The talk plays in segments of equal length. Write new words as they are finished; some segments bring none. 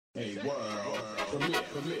A world premiere,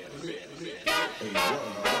 premiere, premiere, premiere. A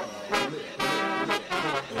world premiere, premiere,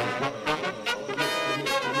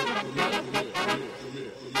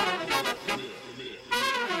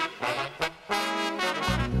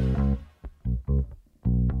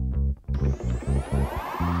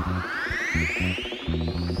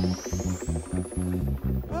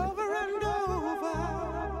 over and over.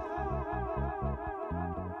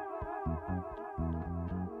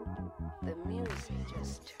 The music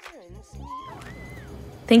just turns me on.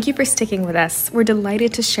 Thank you for sticking with us. We're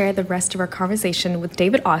delighted to share the rest of our conversation with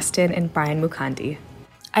David Austin and Brian Mukandi.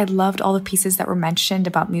 I loved all the pieces that were mentioned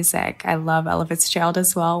about music. I love Ella Fitzgerald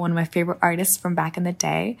as well, one of my favorite artists from back in the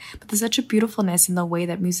day. But there's such a beautifulness in the way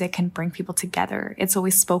that music can bring people together. It's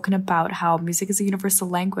always spoken about how music is a universal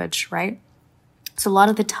language, right? So a lot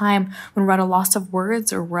of the time when we're at a loss of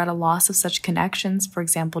words or we're at a loss of such connections, for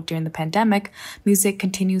example, during the pandemic, music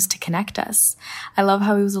continues to connect us. I love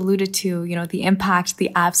how it was alluded to, the impact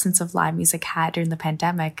the absence of live music had during the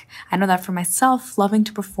pandemic. I know that for myself, loving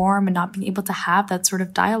to perform and not being able to have that sort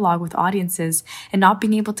of dialogue with audiences and not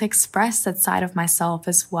being able to express that side of myself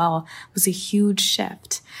as well was a huge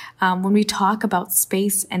shift. When we talk about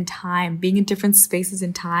space and time, being in different spaces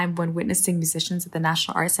and time when witnessing musicians at the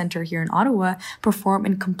National Arts Center here in Ottawa perform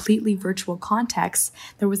in completely virtual contexts,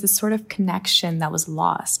 there was this sort of connection that was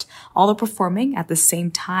lost. Although performing at the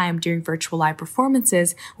same time during virtual live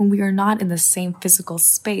performances, when we are not in the same physical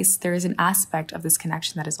space, there is an aspect of this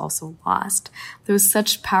connection that is also lost. There was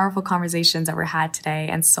such powerful conversations that were had today,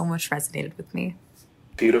 and so much resonated with me.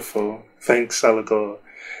 Beautiful. Thanks, Salagor.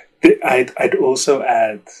 I'd also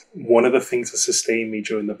add one of the things that sustained me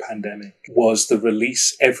during the pandemic was the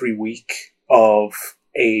release every week of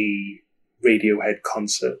a Radiohead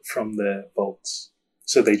concert from the vaults.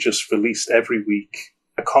 So they just released every week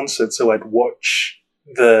a concert. So I'd watch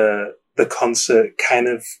the concert kind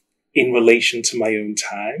of in relation to my own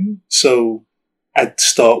time. So I'd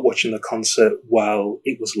start watching the concert while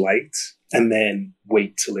it was light and then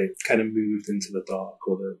wait till it kind of moved into the dark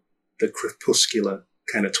or the crepuscular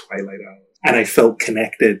kind of twilight hour. And I felt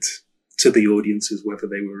connected to the audiences, whether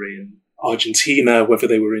they were in Argentina, whether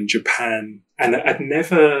they were in Japan. And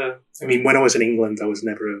when I was in England, I was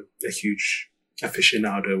never a huge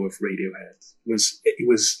aficionado of Radiohead. It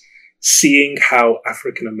was seeing how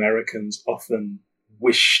African Americans often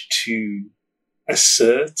wish to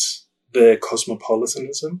assert their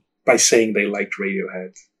cosmopolitanism by saying they liked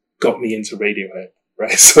Radiohead, got me into Radiohead,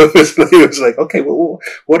 right? So it was like, okay, well,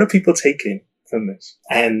 what are people taking from this?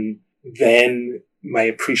 And then my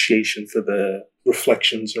appreciation for the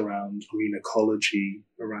reflections around green ecology,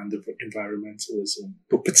 around environmentalism,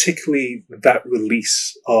 but particularly that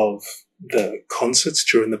release of the concerts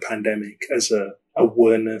during the pandemic as a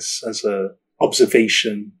awareness, as a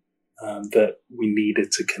observation that we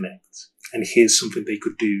needed to connect. And here's something they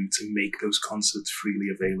could do to make those concerts freely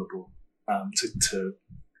available, to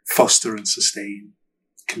foster and sustain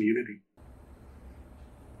community.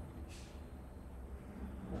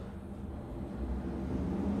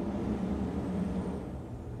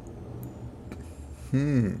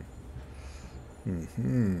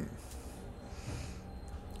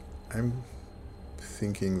 I'm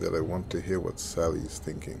thinking that I want to hear what Sally's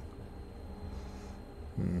thinking.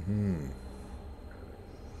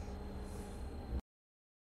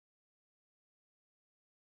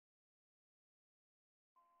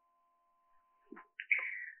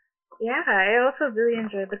 Yeah, I also really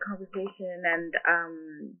enjoyed the conversation, and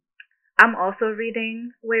I'm also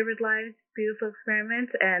reading Wayward Lives, Beautiful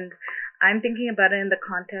Experiments, and I'm thinking about it in the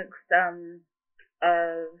context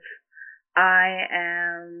of I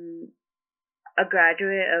am a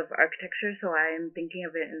graduate of architecture, so I am thinking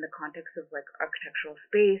of it in the context of like architectural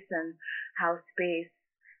space and how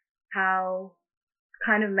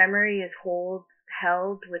kind of memory is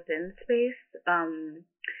held within space.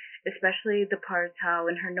 Especially the parts how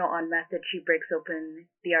in her note on method she breaks open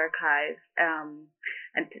the archives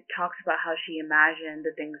and talks about how she imagined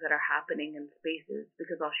the things that are happening in spaces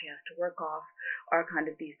because all she has to work off are kind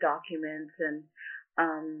of these documents and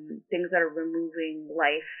things that are removing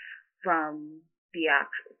life from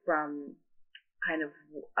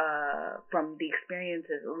from the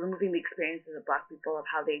experiences, or removing the experiences of Black people of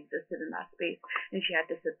how they existed in that space, and she had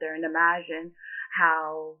to sit there and imagine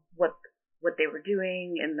how what they were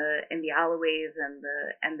doing in the alleyways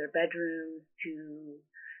and their bedrooms to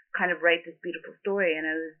kind of write this beautiful story. And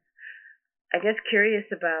I was, I guess, curious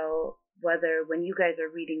about whether when you guys are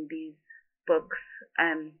reading these books,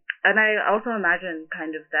 and I also imagine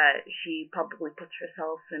kind of that she probably puts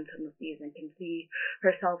herself in some of these and can see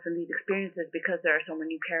herself in these experiences because there are so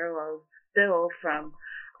many parallels still from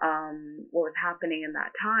what was happening in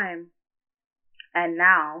that time and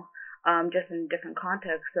now, just in different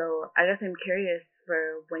context. So I guess I'm curious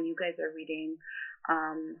for when you guys are reading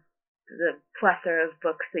the plethora of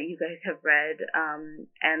books that you guys have read,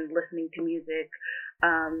 and listening to music,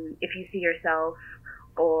 if you see yourself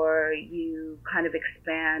or you kind of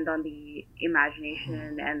expand on the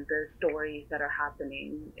imagination and the stories that are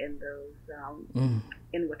happening in those,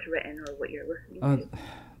 in what's written or what you're listening to.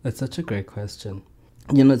 That's such a great question.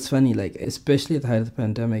 You know, it's funny, like, especially at the height of the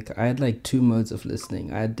pandemic, I had like two modes of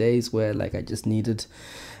listening. I had days where like I needed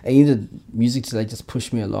music to like just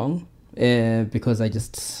push me along, because I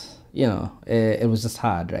just, it was just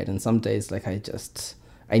hard, right? And some days like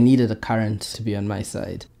I needed a current to be on my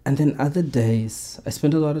side. And then other days I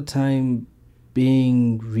spent a lot of time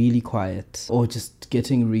being really quiet or just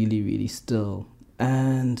getting really, really still.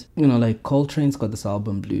 And, like Coltrane's got this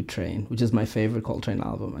album, Blue Train, which is my favorite Coltrane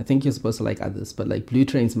album. I think you're supposed to like others, but like Blue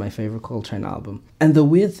Train's my favorite Coltrane album. And the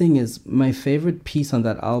weird thing is, my favorite piece on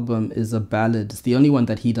that album is a ballad. It's the only one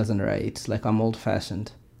that he doesn't write. Like, I'm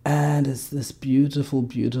old-fashioned. And it's this beautiful,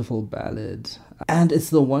 beautiful ballad. And it's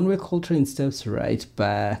the one where Coltrane steps right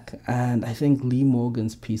back. And I think Lee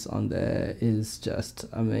Morgan's piece on there is just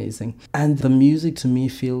amazing. And the music to me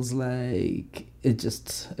feels like it's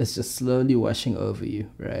just slowly washing over you,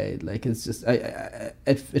 right? Like it's just,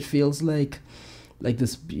 it feels like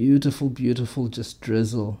this beautiful, beautiful just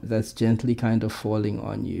drizzle that's gently kind of falling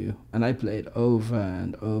on you. And I play it over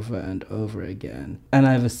and over and over again. And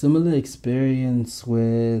I have a similar experience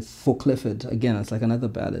with For Clifford. Again, it's like another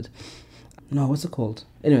ballad. No, what's it called?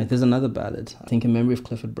 Anyway, there's another ballad, I think In Memory of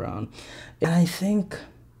Clifford Brown. And I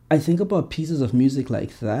think about pieces of music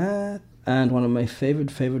like that. And one of my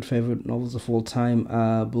favorite novels of all time,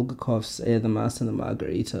 Bulgakov's The Master and the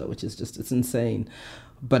Margarita, which is just, it's insane.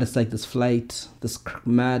 But it's like this flight, this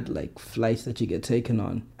mad like flight that you get taken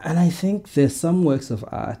on. And I think there's some works of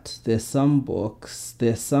art, there's some books,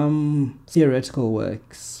 there's some theoretical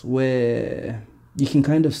works where you can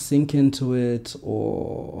kind of sink into it,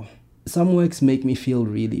 or some works make me feel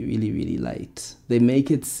really, really, really light. They make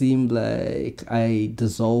it seem like I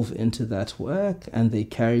dissolve into that work and they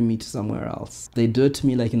carry me to somewhere else. They do it to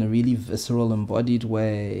me like in a really visceral, embodied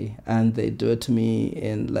way, and they do it to me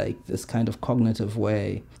in like this kind of cognitive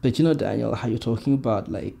way. But Daniel, how you're talking about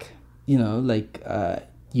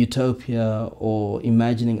utopia or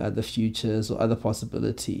imagining other futures or other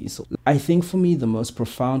possibilities. I think for me, the most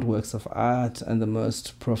profound works of art and the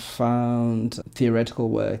most profound theoretical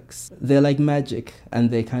works, they're like magic,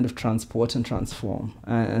 and they kind of transport and transform.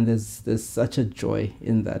 And there's such a joy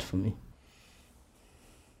in that for me.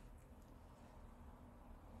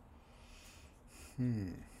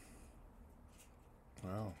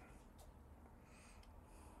 Wow.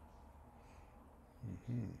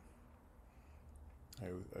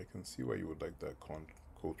 I can see why you would like that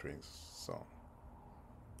Coltrane song,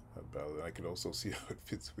 that ballad. I can also see how it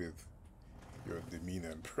fits with your demeanor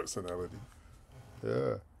and personality.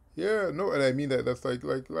 Yeah, no, and I mean that's like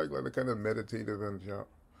the kind of meditative and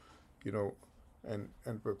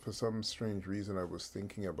and for some strange reason I was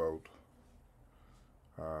thinking about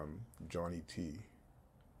Johnny T,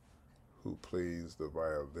 who plays the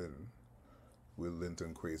violin with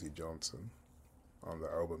Linton Kwesi Johnson on the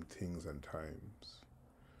album Things and Times.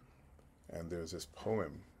 And there's this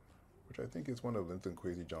poem, which I think is one of Linton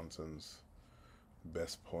Kwesi Johnson's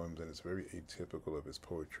best poems, and it's very atypical of his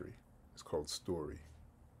poetry. It's called Story.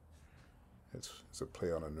 It's a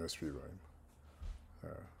play on a nursery rhyme.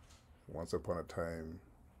 Once upon a time,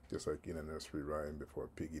 just like in a nursery rhyme before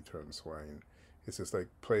Piggy turned swine, it's just like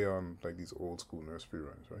play on like these old school nursery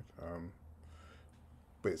rhymes, right?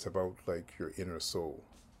 But it's about like your inner soul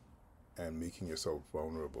and making yourself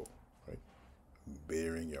vulnerable, right?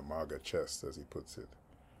 Bearing your maga chest, as he puts it.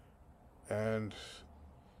 And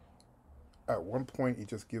at one point, he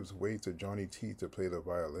just gives way to Johnny T to play the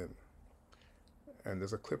violin. And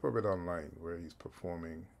there's a clip of it online where he's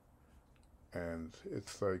performing, and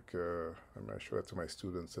it's like, I show that to my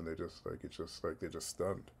students, and they're just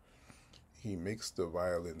stunned. He makes the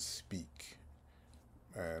violin speak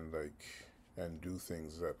and do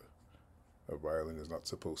things that a violin is not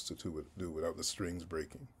supposed to do without the strings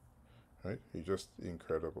breaking. Right? He's just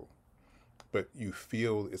incredible. But you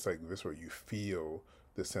feel, it's like visceral, you feel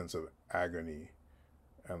the sense of agony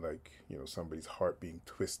and somebody's heart being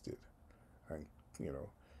twisted. And, and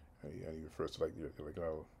he refers to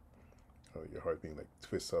your heart being like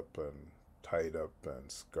twist up and tied up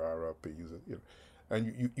and scar up and use it,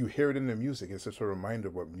 and you hear it in the music. It's just a reminder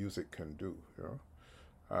of what music can do,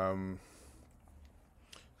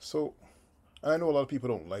 So, I know a lot of people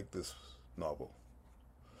don't like this novel.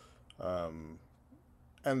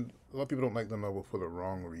 And a lot of people don't like the novel for the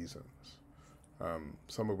wrong reasons.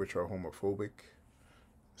 Some of which are homophobic,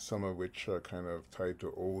 some of which are kind of tied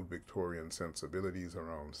to old Victorian sensibilities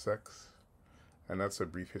around sex. And that's A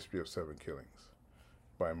Brief History of Seven Killings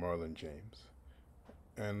by Marlon James.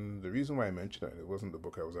 And the reason why I mentioned it wasn't the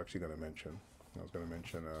book I was actually going to mention. I was going to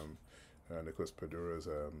mention Nicholas Padura's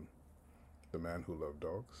The Man Who Loved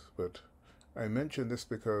Dogs. But I mentioned this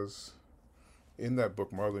because in that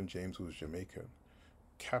book, Marlon James, who's Jamaican,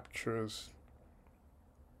 captures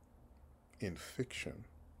in fiction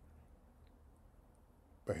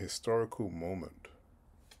a historical moment,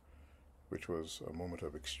 which was a moment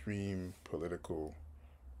of extreme political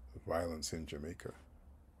violence in Jamaica,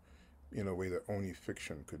 in a way that only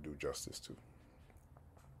fiction could do justice to.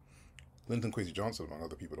 Linton Kwesi Johnson, among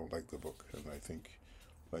other people, don't like the book, and I think,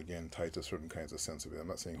 again, tied to certain kinds of sensibility. I'm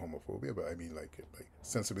not saying homophobia, but I mean like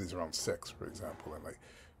sensibilities around sex, for example, and like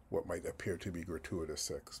what might appear to be gratuitous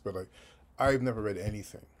sex. But like, I've never read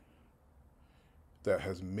anything that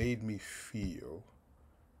has made me feel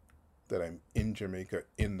that I'm in Jamaica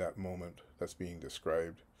in that moment that's being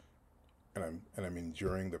described, and I'm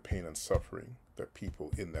enduring the pain and suffering that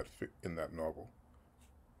people in that novel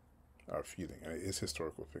are feeling, and it is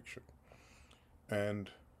historical fiction. And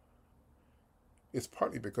it's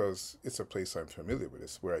partly because it's a place I'm familiar with.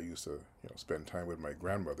 It's where I used to, spend time with my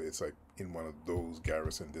grandmother. It's like in one of those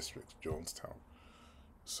garrison districts, Jonestown.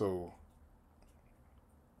 So,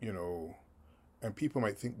 and people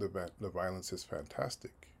might think the violence is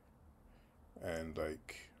fantastic, and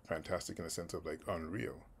like fantastic in the sense of like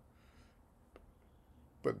unreal.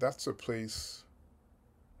 But that's a place.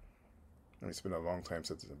 I mean, it's been a long time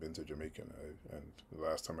since I've been to Jamaica, and the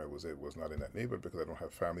last time I was there was not in that neighborhood because I don't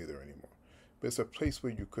have family there anymore. But it's a place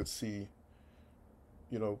where you could see,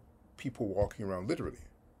 people walking around literally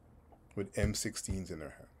with M16s in their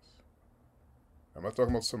hands. I'm not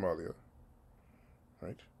talking about Somalia,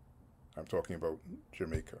 right? I'm talking about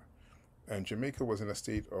Jamaica. And Jamaica was in a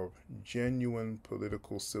state of genuine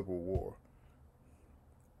political civil war,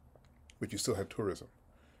 but you still had tourism.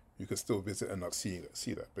 You could still visit and not see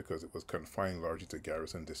that because it was confined largely to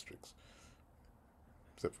garrison districts,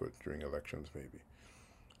 except for during elections maybe.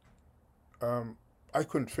 I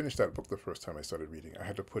couldn't finish that book the first time I started reading. I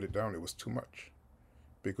had to put it down. It was too much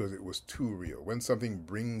because it was too real. When something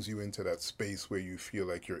brings you into that space where you feel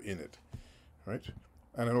like you're in it, right?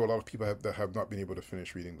 And I know a lot of people that have not been able to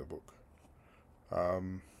finish reading the book.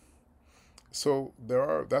 So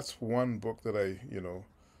that's one book that I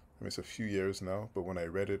mean, it's a few years now, but when I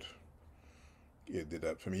read it, it did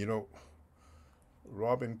that for me.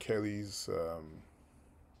 Robin Kelly's,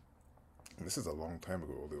 and this is a long time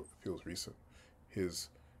ago, although it feels recent, his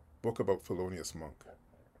book about Thelonious Monk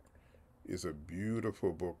is a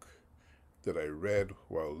beautiful book that I read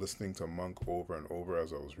while listening to Monk over and over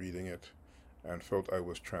as I was reading it, and felt I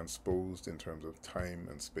was transposed in terms of time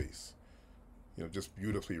and space. Just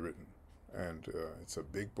beautifully written. And it's a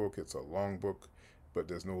big book, it's a long book, but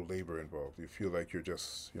there's no labor involved. You feel like you're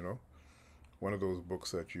just, one of those books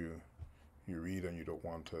that you read and you don't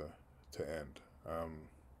want to end.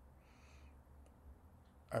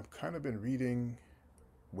 I've kind of been reading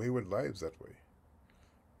Wayward Lives that way,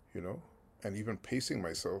 and even pacing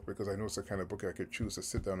myself because I know it's the kind of book I could choose to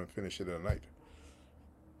sit down and finish it in a night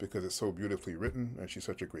because it's so beautifully written and she's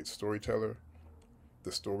such a great storyteller.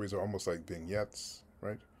 The stories are almost like vignettes,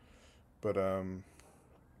 right? But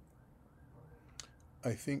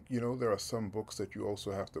I think, there are some books that you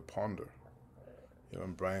also have to ponder.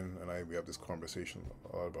 And Brian and I, we have this conversation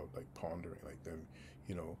a lot about like pondering, like them,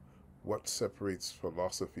 what separates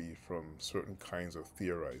philosophy from certain kinds of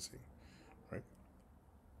theorizing, right?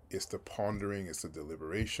 It's the pondering, it's the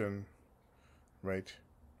deliberation, right?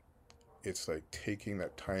 It's like taking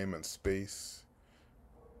that time and space.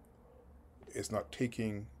 It's not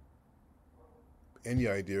taking any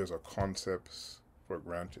ideas or concepts for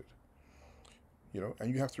granted,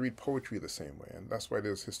 and you have to read poetry the same way. And that's why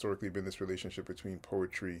there's historically been this relationship between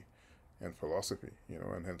poetry and philosophy,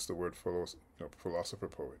 and hence the word philosopher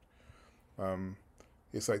poet.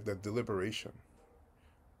 It's like that deliberation.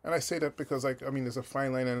 And I say that because there's a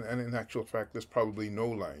fine line and in actual fact, there's probably no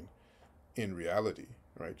line in reality,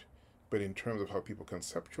 right? But in terms of how people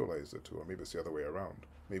conceptualize the two, or maybe it's the other way around.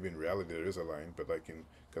 Maybe in reality there is a line, but like in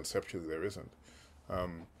conceptually there isn't.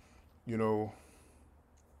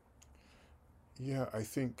 Yeah, I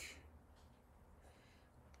think,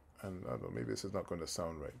 and I don't know, maybe this is not going to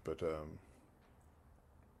sound right, but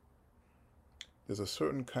there's a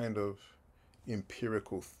certain kind of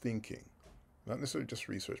empirical thinking, not necessarily just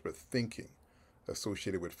research, but thinking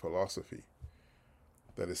associated with philosophy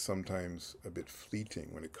that is sometimes a bit fleeting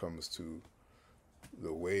when it comes to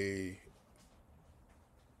the way,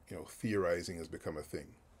 theorizing has become a thing.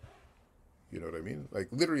 You know what I mean? Like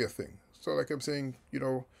literally a thing. So like I'm saying,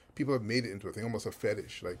 people have made it into a thing, almost a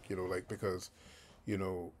fetish. Because,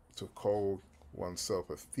 to call oneself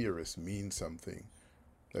a theorist means something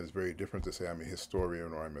that is very different to say I'm a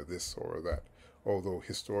historian or I'm a this or that. Although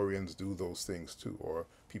historians do those things too, or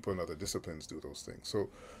people in other disciplines do those things. So,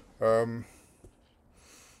 I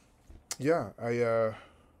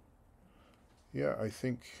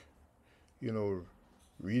think,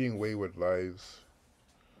 reading Wayward Lives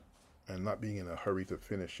and not being in a hurry to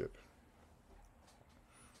finish it,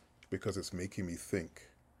 because it's making me think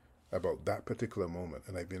about that particular moment.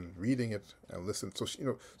 And I've been reading it and listening. So,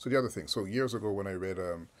 so the other thing, so years ago when I read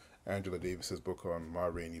Angela Davis's book on Ma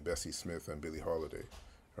Rainey, Bessie Smith, and Billie Holiday,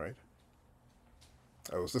 right?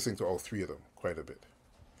 I was listening to all three of them quite a bit.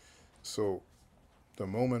 So the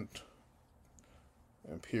moment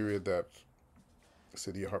and period that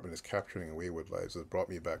Saidiya Hartman is capturing in Wayward Lives has brought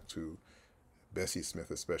me back to Bessie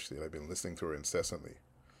Smith especially. I've been listening to her incessantly.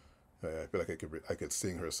 I feel like I could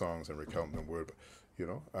sing her songs and recount them word,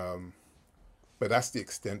 but that's the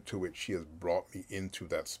extent to which she has brought me into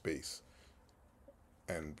that space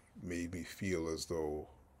and made me feel as though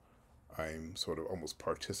I'm sort of almost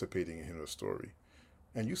participating in her story.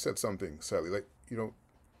 And you said something, Sally, like,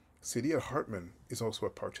 Saidiya Hartman is also a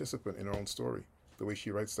participant in her own story, the way she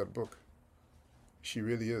writes that book. She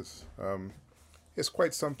really is. It's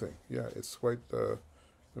quite something. Yeah, it's quite,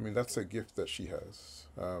 that's a gift that she has.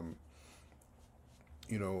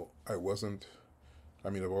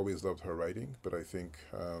 I've always loved her writing, but I think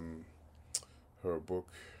her book,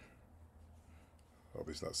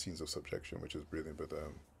 obviously not Scenes of Subjection, which is brilliant, but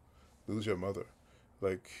Lose Your Mother,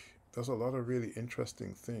 there's a lot of really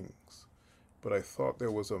interesting things. But I thought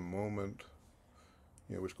there was a moment,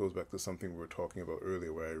 which goes back to something we were talking about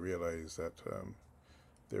earlier, where I realized that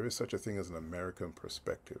there is such a thing as an American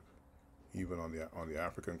perspective, even on the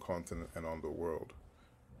African continent and on the world,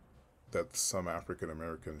 that some African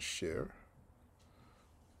Americans share.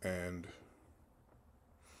 And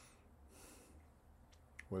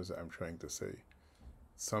what is it I'm trying to say?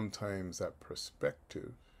 Sometimes that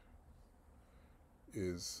perspective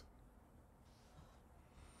is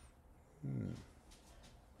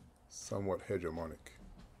somewhat hegemonic.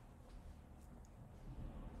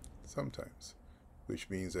 Sometimes. Which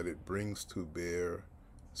means that it brings to bear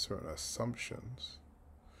certain assumptions.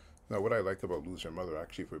 Now, what I like about Lose Your Mother,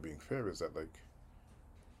 actually, for being fair, is that,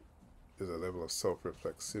 there's a level of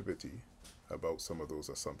self-reflexivity about some of those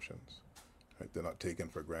assumptions. Right? They're not taken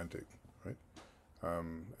for granted, right?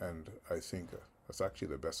 And I think that's actually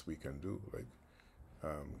the best we can do,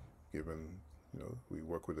 given, we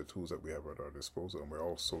work with the tools that we have at our disposal, and we're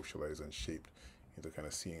all socialized and shaped into kind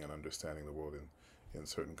of seeing and understanding the world in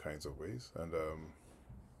certain kinds of ways. And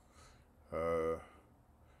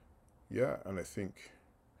and I think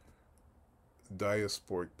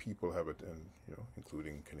diasporic people have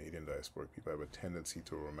including Canadian diasporic people, have a tendency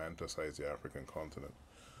to romanticize the African continent.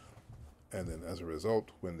 And then as a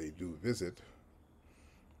result, when they do visit,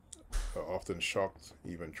 are often shocked,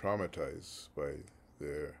 even traumatized by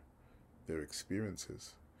their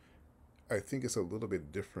experiences. I think it's a little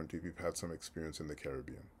bit different if you've had some experience in the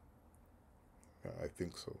Caribbean. I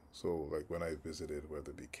think so. So, when I visited,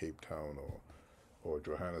 whether it be Cape Town or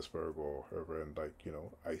Johannesburg or wherever, and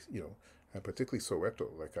and particularly Soweto,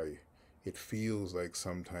 it feels like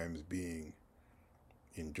sometimes being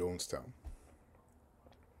in Jonestown,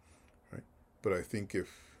 right? But I think if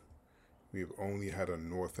we've only had a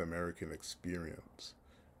North American experience,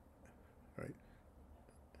 right,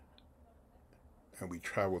 and we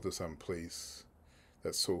travel to some place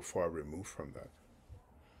that's so far removed from that,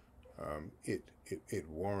 it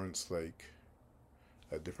warrants a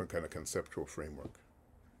different kind of conceptual framework,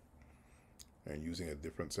 and using a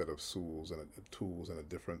different set of tools and a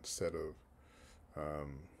different set of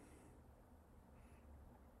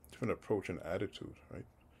different approach and attitude, right?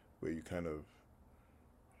 Where you kind of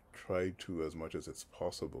try to, as much as it's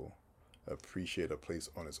possible, appreciate a place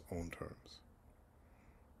on its own terms.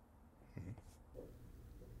 Mm-hmm.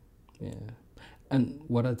 Yeah. And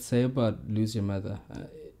what I'd say about Lose Your Mother,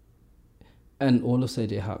 and all of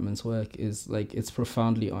Saidiya Hartman's work, is it's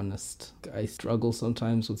profoundly honest. I struggle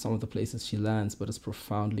sometimes with some of the places she lands, but it's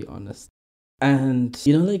profoundly honest. And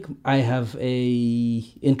I have a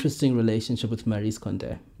interesting relationship with Maryse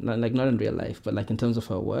Condé, not in real life, but in terms of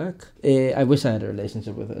her work. I wish I had a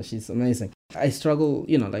relationship with her. She's amazing. I struggle,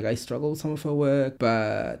 you know, like I struggle with some of her work,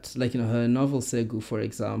 but like, you know, her novel Segu, for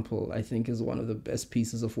example, I think is one of the best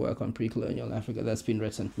pieces of work on pre-colonial Africa that's been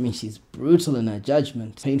written. I mean, she's brutal in her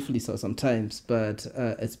judgment, painfully so sometimes, but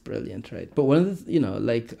it's brilliant, right? But one of the, you know,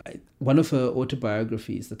 like one of her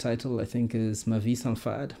autobiographies, the title I think is Ma Vie Sans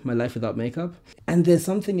Fard, My Life Without Makeup. And there's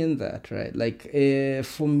something in that, right? Like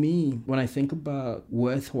for me, when I think about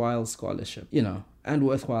worthwhile scholarship, you know, and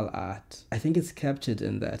worthwhile art, I think it's captured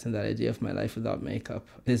in that idea of my life without makeup.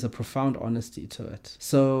 There's a profound honesty to it.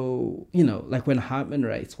 So, you know, like when Hartman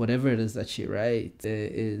writes, whatever it is that she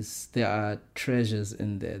writes, there are treasures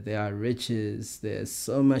in there, there are riches, there's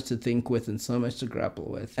so much to think with and so much to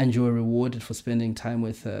grapple with. And you're rewarded for spending time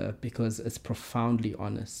with her because it's profoundly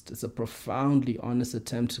honest. It's a profoundly honest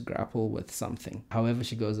attempt to grapple with something, however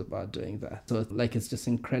she goes about doing that. So like it's just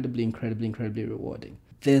incredibly rewarding.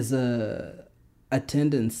 There's a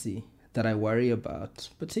tendency that I worry about,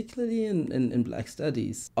 particularly in Black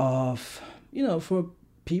studies, of, you know, for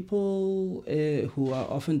people who are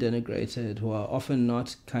often denigrated, who are often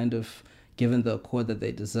not kind of given the accord that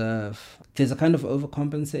they deserve. There's a kind of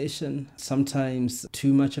overcompensation, sometimes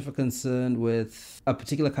too much of a concern with a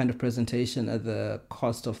particular kind of presentation at the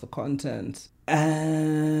cost of the content.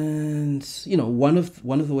 And, you know, one of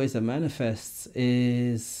the ways that manifests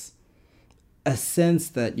is a sense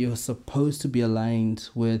that you're supposed to be aligned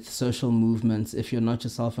with social movements if you're not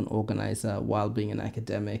yourself an organizer while being an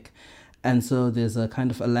academic. And so there's a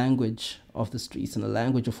kind of a language of the streets and a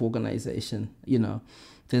language of organization, you know.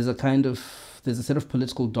 There's a set of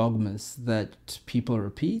political dogmas that people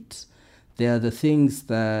repeat. There are the things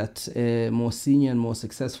that more senior and more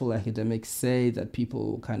successful academics say that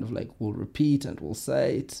people kind of like will repeat and will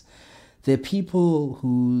cite. They're people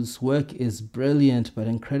whose work is brilliant but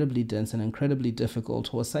incredibly dense and incredibly difficult,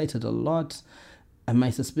 who are cited a lot. And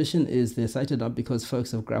my suspicion is they're cited not because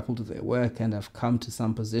folks have grappled with their work and have come to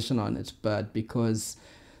some position on it, but because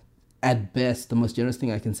at best, the most generous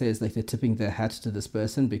thing I can say is like they're tipping their hat to this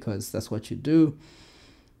person because that's what you do.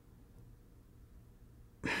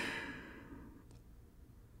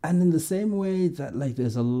 And in the same way that like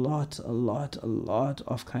there's a lot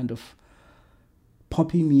of kind of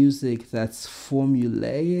poppy music that's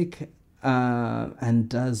formulaic and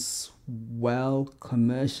does well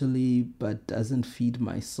commercially but doesn't feed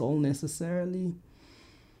my soul necessarily.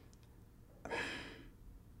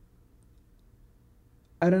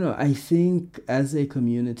 I don't know. I think as a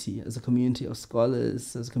community of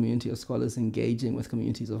scholars, engaging with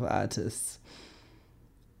communities of artists,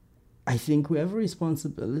 I think we have a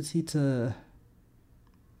responsibility to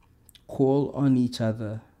call on each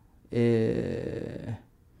other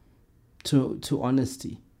to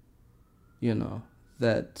honesty, you know,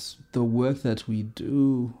 that the work that we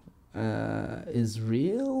do is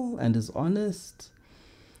real and is honest.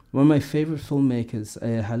 One of my favorite filmmakers,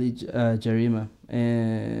 Halil Jarima,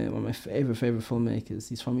 one of my favorite filmmakers,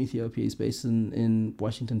 he's from Ethiopia, he's based in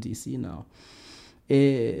Washington, D.C. now.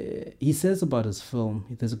 He says about his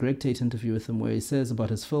film, there's a Greg Tate interview with him where he says about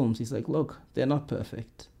his films, he's like, look, they're not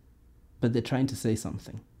perfect, but they're trying to say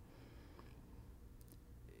something.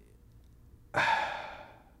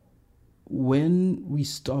 When we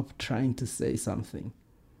stop trying to say something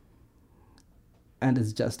and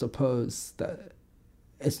it's just opposed, that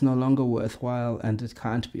it's no longer worthwhile and it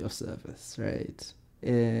can't be of service, right?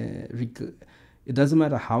 It doesn't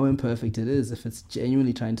matter how imperfect it is if it's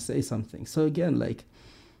genuinely trying to say something. So again, like,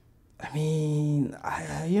 I mean,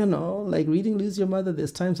 you know, like reading Lose Your Mother,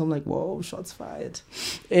 there's times I'm like, whoa, shots fired.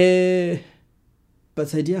 But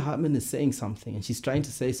Saidiya Hartman is saying something and she's trying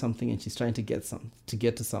to say something and she's trying to get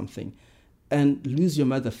to something. And Lose Your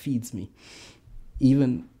Mother feeds me,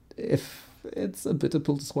 even if it's a bitter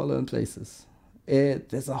pill to swallow in places.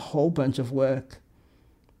 There's a whole bunch of work,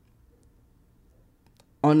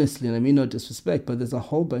 honestly, and I mean no disrespect, but there's a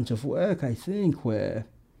whole bunch of work, I think, where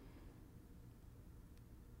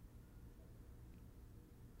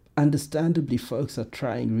understandably folks are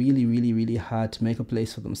trying really hard to make a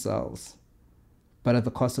place for themselves, but at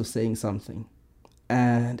the cost of saying something.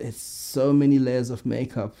 And it's so many layers of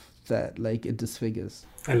makeup that like it disfigures.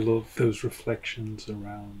 I love those reflections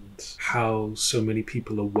around how so many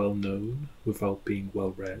people are well known without being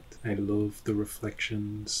well read. I love the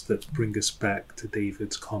reflections that bring us back to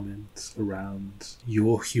David's comment around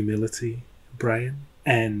your humility, Brian,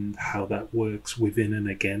 and how that works within and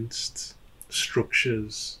against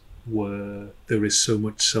structures where there is so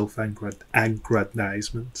much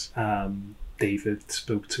self-aggrandizement. David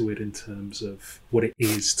spoke to it in terms of what it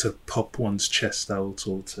is to pop one's chest out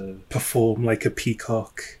or to perform like a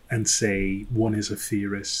peacock and say one is a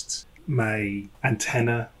theorist. my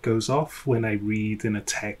antenna goes off when I read in a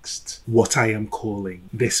text what I am calling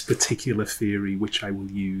this particular theory, which I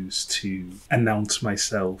will use to announce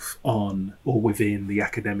myself on or within the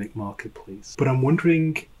academic marketplace. But I'm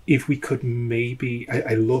wondering if we could maybe,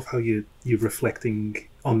 I love how you're reflecting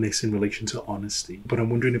on this in relation to honesty, but I'm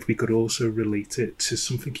wondering if we could also relate it to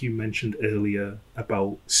something you mentioned earlier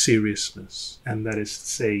about seriousness. And that is to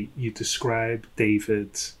say, you describe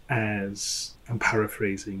David as, I'm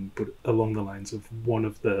paraphrasing, but along the lines of one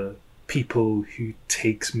of the people who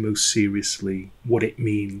takes most seriously what it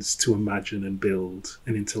means to imagine and build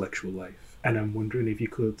an intellectual life. And I'm wondering if you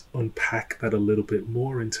could unpack that a little bit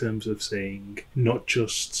more in terms of saying, not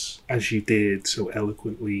just as you did so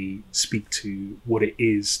eloquently speak to what it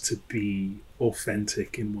is to be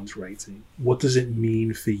authentic in one's writing. What does it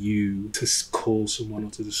mean for you to call someone or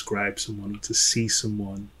to describe someone or to see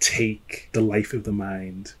someone take the life of the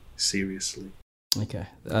mind seriously? Okay,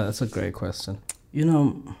 that's a great question. You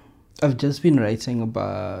know, I've just been writing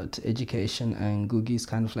about education and Ngugi's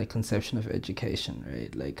kind of like conception of education,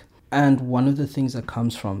 right? Like, and one of the things that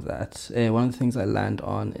comes from that, one of the things I land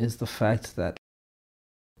on is the fact that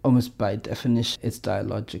almost by definition, it's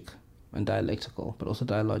dialogic and dialectical, but also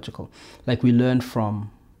dialogical. Like we learn from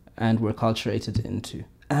and we're acculturated into.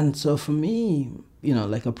 And so for me, you know,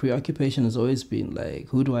 like a preoccupation has always been like,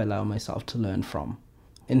 who do I allow myself to learn from?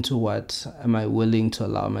 Into what am I willing to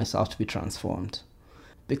allow myself to be transformed?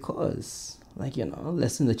 Because, like, you know,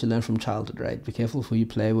 lesson that you learn from childhood, right? Be careful who you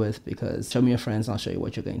play with, because show me your friends and I'll show you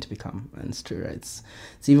what you're going to become. And it's true, right? It's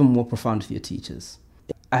even more profound with your teachers.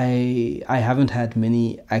 I haven't had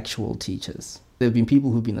many actual teachers. There have been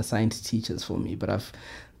people who've been assigned teachers for me,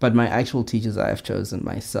 but my actual teachers I have chosen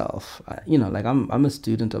myself. You know, like I'm a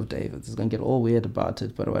student of David's. It's gonna get all weird about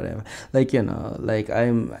it, but whatever. Like, you know, like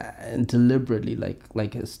I'm deliberately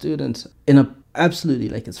like a student in a absolutely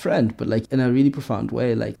like his friend, but like in a really profound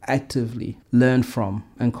way, like actively learn from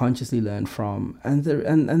and consciously learn from. And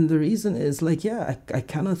the reason is like, yeah, I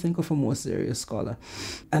cannot think of a more serious scholar.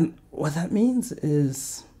 And what that means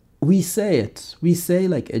is we say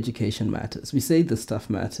like education matters. We say this stuff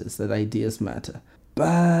matters, that ideas matter.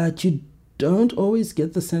 But you don't always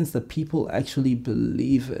get the sense that people actually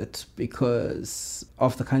believe it because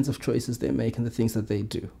of the kinds of choices they make and the things that they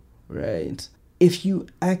do, right? If you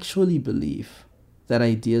actually believe that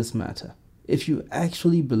ideas matter, if you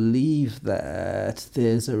actually believe that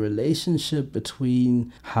there's a relationship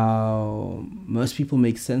between how most people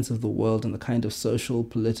make sense of the world and the kind of social,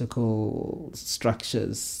 political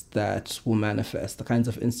structures that will manifest, the kinds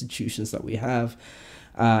of institutions that we have,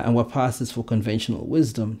 and what passes for conventional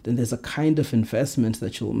wisdom, then there's a kind of investment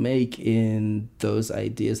that you'll make in those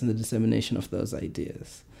ideas and the dissemination of those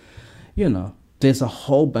ideas. You know, there's a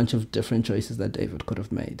whole bunch of different choices that David could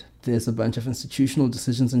have made. There's a bunch of institutional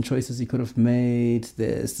decisions and choices he could have made.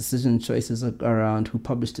 There's decision choices around who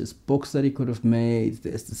published his books that he could have made.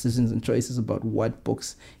 There's decisions and choices about what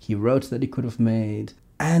books he wrote that he could have made.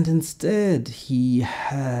 And instead, he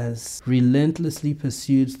has relentlessly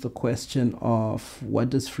pursued the question of what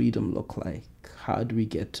does freedom look like? How do we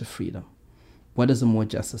get to freedom? What does a more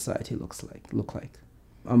just society look like?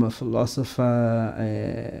 I'm a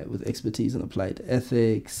philosopher with expertise in applied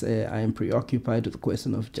ethics. I am preoccupied with the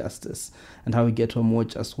question of justice and how we get to a more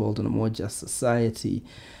just world and a more just society.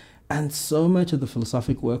 And so much of the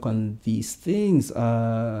philosophic work on these things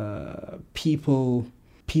are people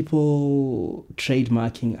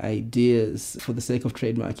trademarking ideas for the sake of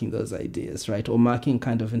trademarking those ideas, right? Or marking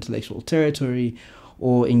kind of intellectual territory,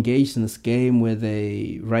 or engaged in this game where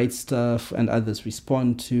they write stuff and others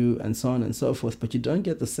respond to, and so on and so forth. But you don't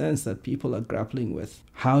get the sense that people are grappling with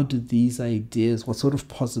how do these ideas, what sort of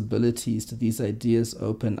possibilities do these ideas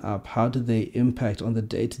open up? How do they impact on the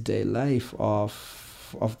day-to-day life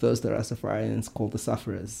of those the Rastafarians call the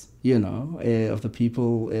sufferers, you know, of the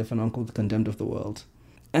people, if an uncle, the condemned of the world.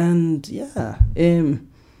 And yeah,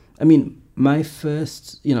 I mean, my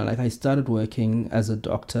first, you know, like I started working as a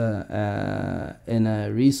doctor in a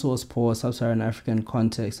resource-poor sub-Saharan African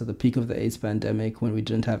context at the peak of the AIDS pandemic when we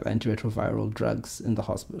didn't have antiretroviral drugs in the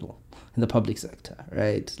hospital, in the public sector,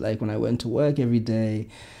 right? Like when I went to work every day,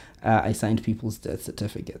 I signed people's death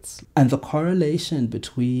certificates. And the correlation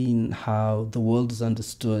between how the world is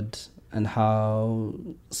understood and how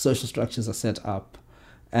social structures are set up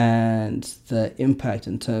and the impact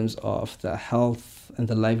in terms of the health and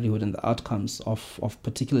the livelihood and the outcomes of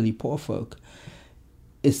particularly poor folk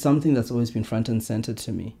is something that's always been front and center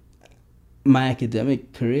to me. My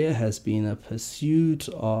academic career has been a pursuit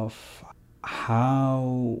of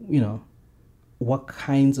how, you know, what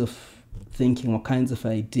kinds of thinking, what kinds of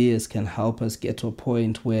ideas can help us get to a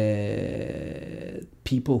point where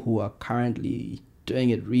people who are currently doing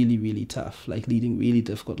it really, really tough, like leading really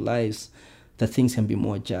difficult lives, that things can be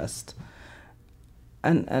more just.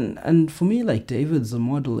 And for me, like, David's a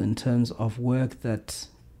model in terms of work that's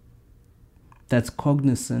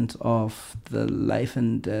cognizant of the life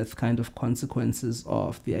and death kind of consequences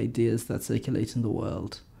of the ideas that circulate in the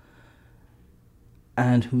world,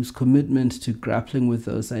 and whose commitment to grappling with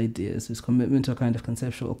those ideas, whose commitment to a kind of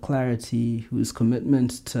conceptual clarity, whose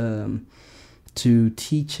commitment to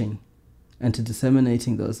teaching and to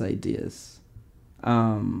disseminating those ideas.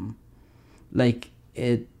 Like,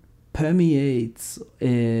 it permeates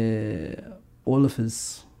all of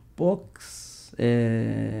his books,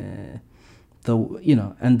 and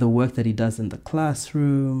the work that he does in the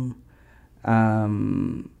classroom,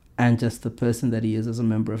 and just the person that he is as a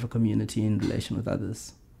member of a community in relation with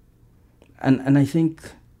others. And I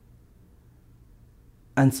think,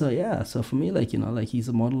 and so, yeah, so for me, like, like, he's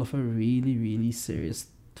a model of a really, really serious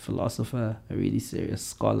philosopher, a really serious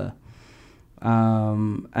scholar,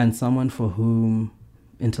 and someone for whom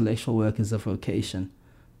intellectual work is a vocation,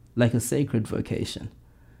 like a sacred vocation.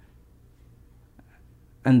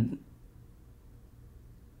 And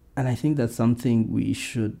I think that's something we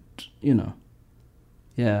should,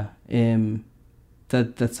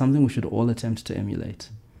 that's something we should all attempt to emulate,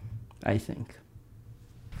 I think.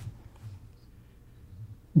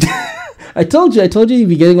 I told you you'd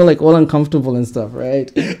be getting all uncomfortable and stuff,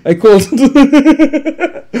 right? I called.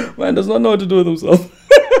 Man does not know what to do with himself.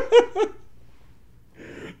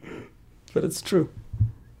 But it's true.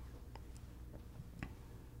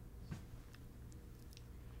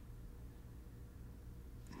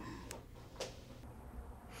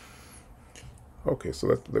 Okay, so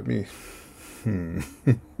let me.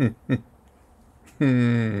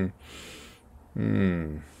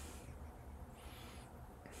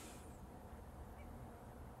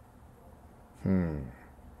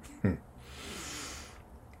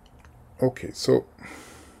 Okay, so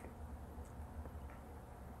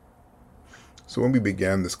when we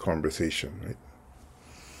began this conversation, right,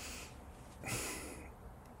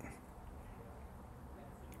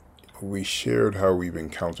 we shared how we've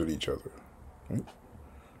encountered each other, right?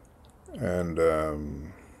 And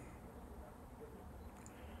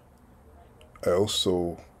I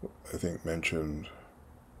also, I think, mentioned,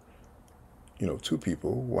 two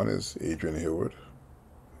people. One is Adrian Hayward,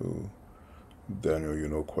 who Daniel you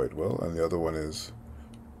know quite well, and the other one is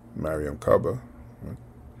Mariam Kaba, right?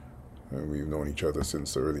 And we've known each other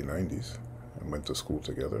since the early 90s and went to school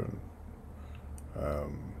together,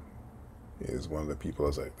 and is one of the people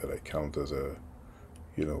that I count as a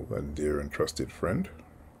dear and trusted friend,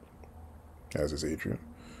 as is Adrian.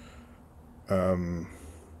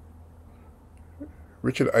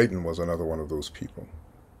 Richard Eiton was another one of those people.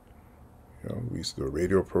 We used to do a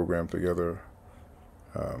radio program together.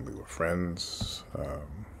 We were friends.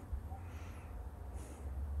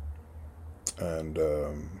 And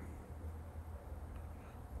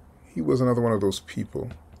he was another one of those people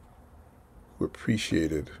who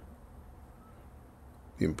appreciated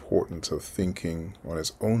the importance of thinking on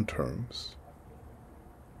his own terms,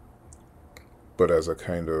 but as a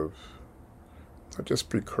kind of, not just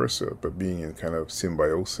precursor, but being in kind of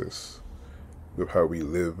symbiosis with how we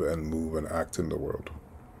live and move and act in the world.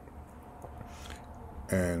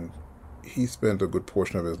 And he spent a good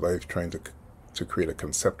portion of his life trying to create a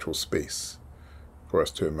conceptual space for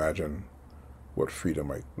us to imagine what freedom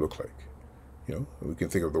might look like. We can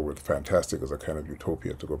think of the word fantastic as a kind of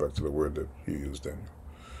utopia, to go back to the word that you used, Daniel.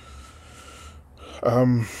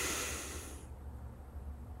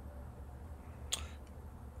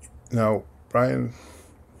 Now, Brian,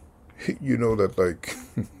 that,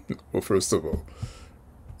 well, first of all,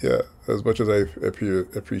 yeah, as much as I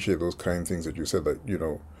appreciate those kind things that you said, that,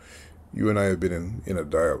 you and I have been in a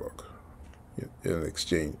dialogue, in an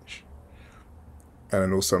exchange. And I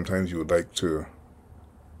know sometimes you would like to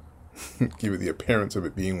give it the appearance of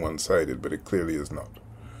it being one-sided, but it clearly is not.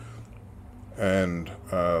 And,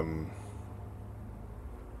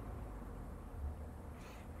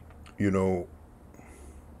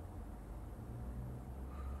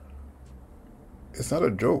 it's not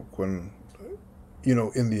a joke when,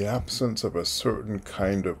 in the absence of a certain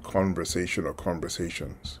kind of conversation or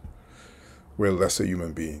conversations, we're lesser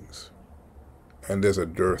human beings. And there's a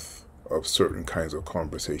dearth of certain kinds of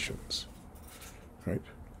conversations, right?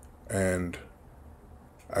 And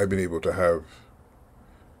I've been able to have,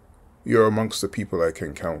 you're amongst the people I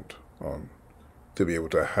can count on to be able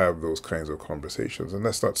to have those kinds of conversations. And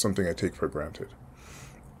that's not something I take for granted.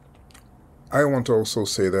 I want to also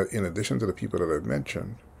say that in addition to the people that I've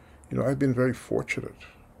mentioned, I've been very fortunate.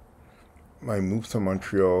 I moved to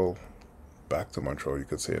Montreal, back to Montreal, you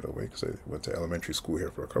could say in a way, because I went to elementary school here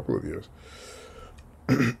for a couple of years,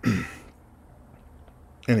 and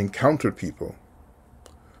encountered people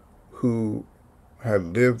who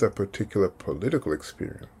had lived a particular political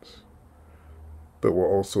experience, but were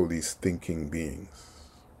also these thinking beings.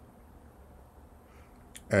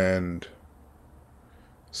 And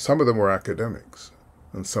some of them were academics,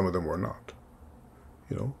 and some of them were not.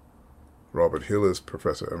 Robert Hill is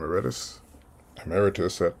Professor Emeritus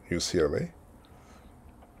at UCLA.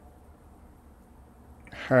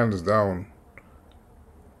 Hands down,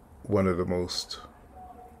 one of the most,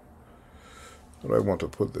 how do I want to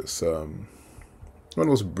put this, one of the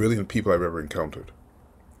most brilliant people I've ever encountered.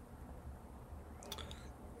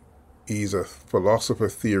 He's a philosopher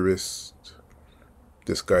theorist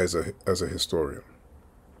disguised as a historian.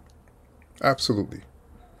 Absolutely.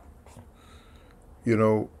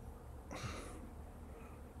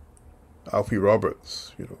 Alfie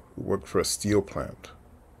Roberts, who worked for a steel plant,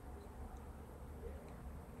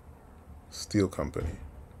 steel company,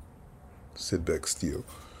 Sidbeck Steel.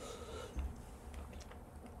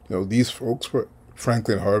 These folks were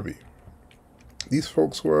Franklin Harvey. These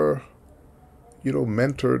folks were,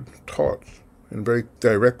 mentored, taught in very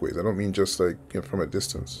direct ways. I don't mean just like from a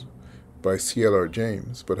distance, by C.L.R.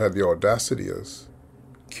 James, but had the audacity as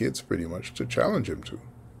kids pretty much to challenge him to.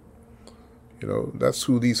 That's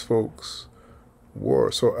who these folks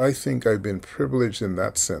were. So I think I've been privileged in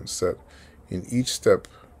that sense, that in each step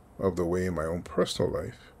of the way in my own personal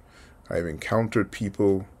life, I've encountered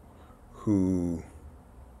people who,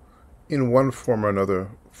 in one form or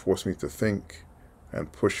another, forced me to think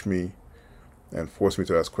and pushed me and forced me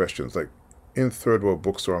to ask questions. Like in Third World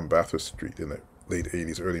Bookstore on Bathurst Street in the late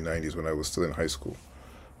 80s, early 90s, when I was still in high school,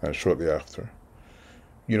 and shortly after.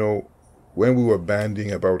 When we were banding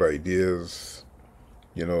about ideas,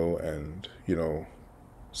 and,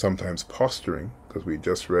 sometimes posturing, because we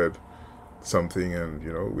just read something and,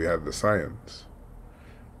 we had the science.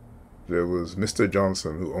 There was Mr.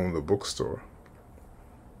 Johnson, who owned the bookstore.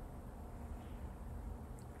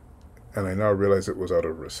 And I now realize it was out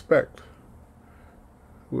of respect,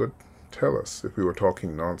 who would tell us if we were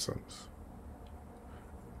talking nonsense.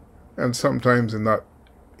 And sometimes in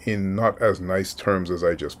not as nice terms as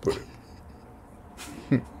I just put it.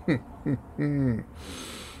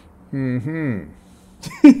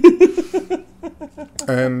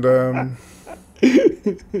 And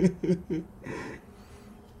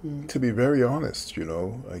to be very honest,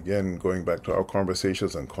 again, going back to our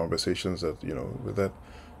conversations and conversations that, with that,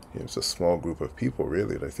 it's a small group of people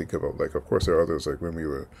really that I think about. Like, of course, there are others, like when we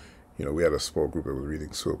were, we had a small group that was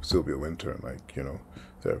reading Sylvia Wynter, and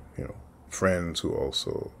they're, friends who are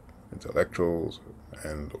also intellectuals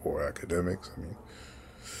and or academics. I mean,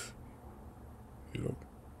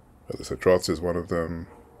 Alyssa Trotz is one of them.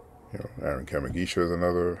 Aaron Kamagisha is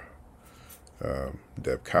another.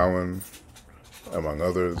 Deb Cowan, among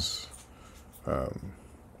others. I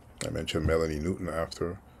mentioned Melanie Newton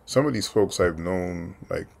after. Some of these folks I've known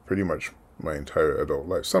like pretty much my entire adult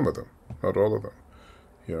life. Some of them, not all of them.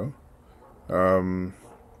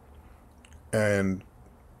 And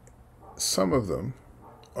some of them,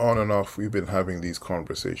 on and off, we've been having these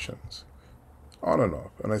conversations. On and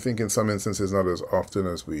off. And I think in some instances not as often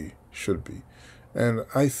as we should be. And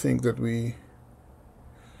I think that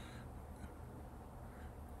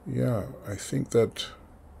I think that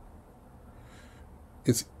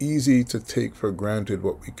it's easy to take for granted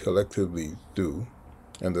what we collectively do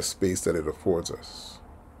and the space that it affords us.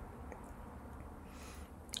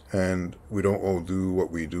 And we don't all do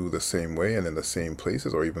what we do the same way and in the same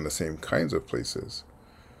places or even the same kinds of places.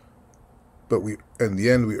 But in the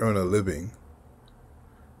end, we earn a living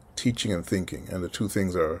teaching and thinking, and the two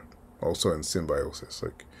things are also in symbiosis.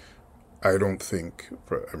 Like, I don't think,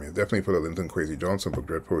 definitely for the Linton Kwesi Johnson book,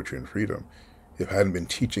 Dread Poetry and Freedom, if I hadn't been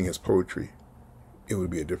teaching his poetry, it would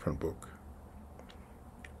be a different book.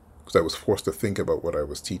 Because I was forced to think about what I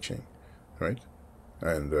was teaching, right?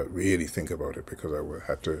 And really think about it, because I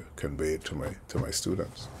had to convey it to my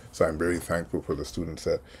students. So I'm very thankful for the students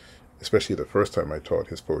that, especially the first time I taught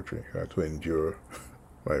his poetry, I had to endure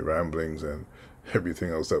my ramblings and everything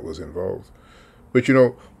else that was involved. But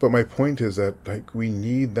but my point is that we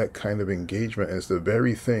need that kind of engagement, and it's the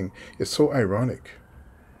very thing. It's so ironic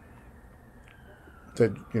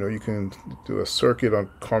that you can do a circuit on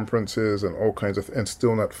conferences and all kinds of and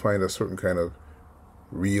still not find a certain kind of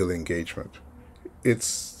real engagement.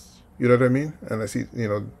 It's, you know what I mean? And I see,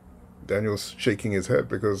 Daniel's shaking his head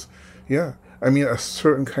because, a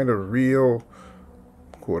certain kind of real,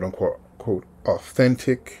 quote unquote, quote,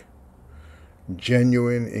 authentic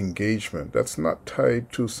genuine engagement that's not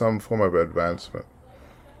tied to some form of advancement,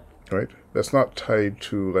 right? That's not tied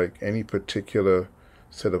to like any particular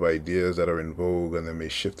set of ideas that are in vogue and then may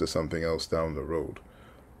shift to something else down the road.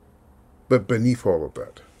 But beneath all of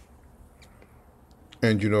that,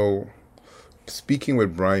 and speaking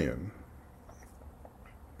with Brian,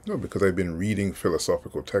 because I've been reading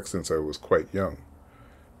philosophical texts since I was quite young,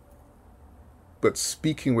 but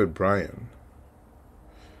speaking with Brian,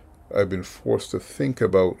 I've been forced to think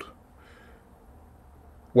about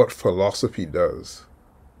what philosophy does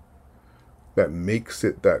that makes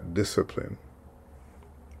it that discipline,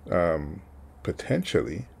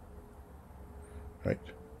 potentially, right?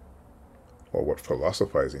 Or what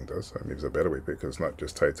philosophizing does. I mean, it's a better way because it's not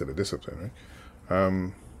just tied to the discipline,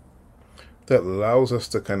 right? That allows us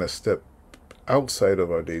to kind of step outside of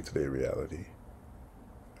our day-to-day reality,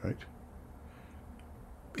 right?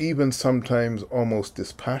 Even sometimes almost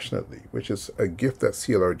dispassionately, which is a gift that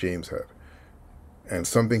C.L.R. James had, and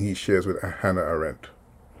something he shares with Hannah Arendt,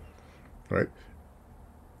 right?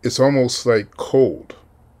 It's almost like cold.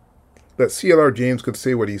 That C.L.R. James could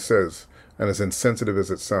say what he says, and as insensitive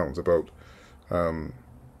as it sounds, about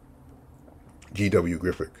G.W.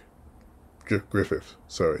 Griffith,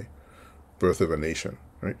 Birth of a Nation,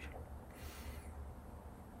 right?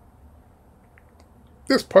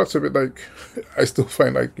 There's parts of it, like, I still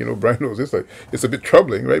find, like, Brian knows this, like, it's a bit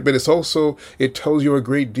troubling, right? But it's also, it tells you a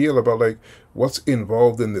great deal about, like, what's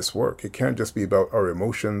involved in this work. It can't just be about our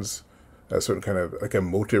emotions, a certain kind of, like,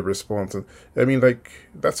 emotive response. And I mean, like,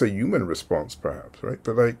 that's a human response, perhaps, right?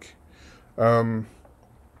 But, like,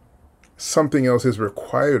 something else is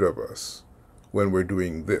required of us when we're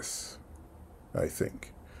doing this, I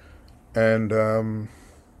think. And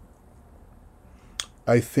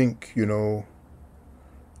I think,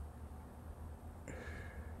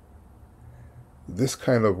 this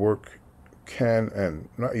kind of work can, and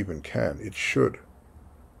not even can, it should.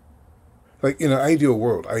 Like, in an ideal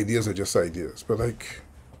world, ideas are just ideas. But, like,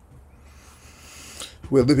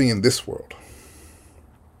 we're living in this world.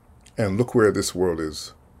 And look where this world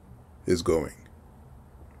is going.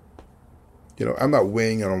 I'm not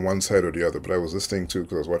weighing it on one side or the other, but I was listening to,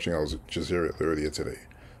 because I was watching Al Jazeera earlier today,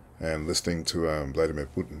 and listening to Vladimir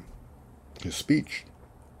Putin, his speech.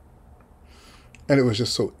 And it was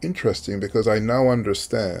just so interesting because I now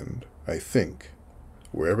understand, I think,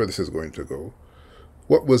 wherever this is going to go,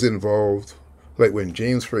 what was involved, like when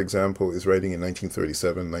James, for example, is writing in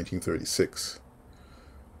 1937, 1936,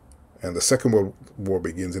 and the Second World War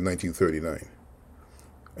begins in 1939,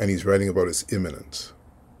 and he's writing about its imminence.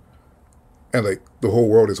 And like the whole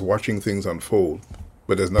world is watching things unfold,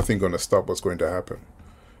 but there's nothing going to stop what's going to happen.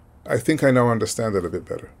 I think I now understand that a bit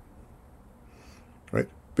better, right?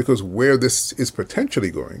 Because where this is potentially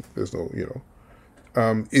going, there's no,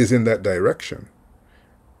 is in that direction.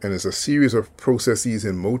 And it's a series of processes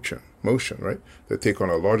in motion, right? That take on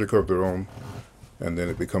a logic of their own, and then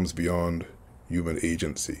it becomes beyond human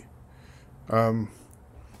agency.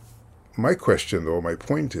 My question, though, my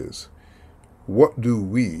point is, what do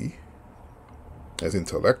we, as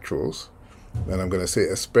intellectuals, and I'm going to say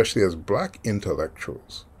especially as Black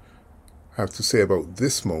intellectuals, have to say about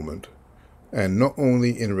this moment, and not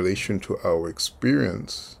only in relation to our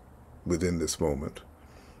experience within this moment,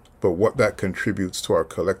 but what that contributes to our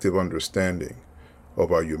collective understanding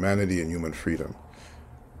of our humanity and human freedom.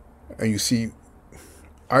 And you see,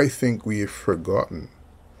 I think we have forgotten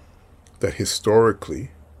that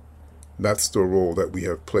historically, that's the role that we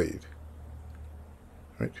have played,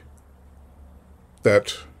 right?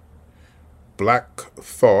 That Black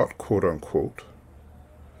thought, quote unquote,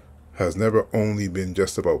 has never only been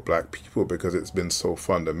just about Black people, because it's been so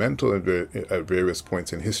fundamental at various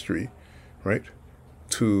points in history, right,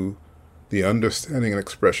 to the understanding and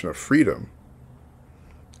expression of freedom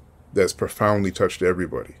that's profoundly touched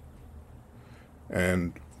everybody.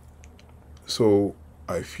 And so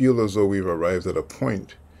I feel as though we've arrived at a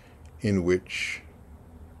point in which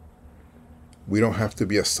we don't have to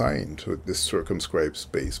be assigned to this circumscribed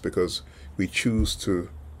space, because we choose to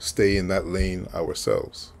stay in that lane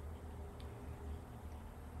ourselves.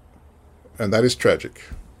 And that is tragic.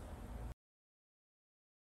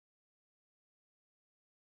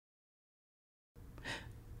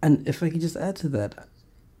 And if I could just add to that,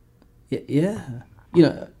 yeah,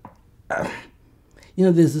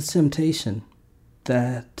 there's this temptation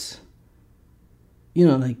that,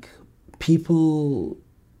 like people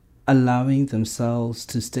allowing themselves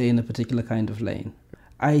to stay in a particular kind of lane.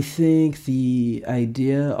 I think the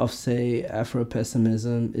idea of, say,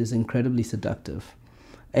 Afro-pessimism is incredibly seductive.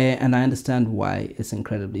 And I understand why it's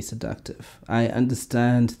incredibly seductive. I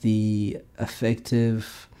understand the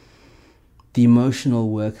affective the emotional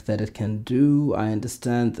work that it can do. I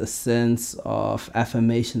understand the sense of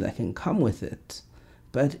affirmation that can come with it.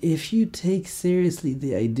 But if you take seriously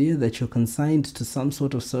the idea that you're consigned to some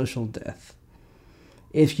sort of social death,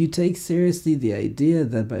 if you take seriously the idea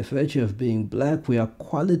that by virtue of being black, we are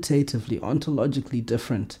qualitatively, ontologically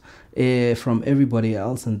different from everybody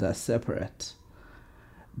else and thus separate,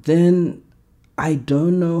 then I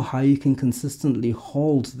don't know how you can consistently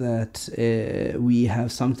hold that we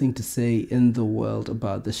have something to say in the world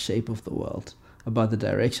about the shape of the world, about the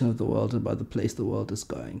direction of the world, about the place the world is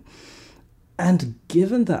going. And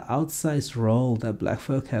given the outsized role that black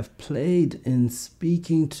folk have played in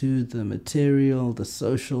speaking to the material, the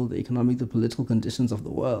social, the economic, the political conditions of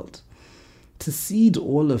the world, to cede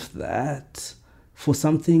all of that for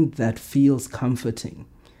something that feels comforting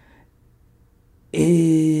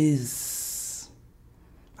is,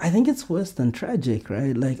 I think it's worse than tragic,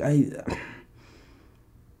 right? Like,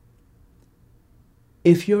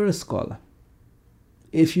 if you're a scholar,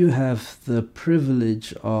 if you have the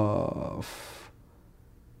privilege of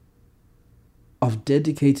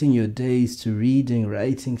dedicating your days to reading,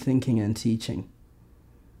 writing, thinking, and teaching,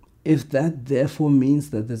 if that therefore means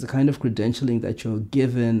that there's a kind of credentialing that you're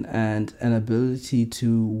given and an ability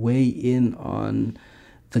to weigh in on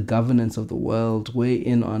the governance of the world, weigh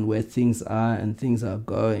in on where things are and things are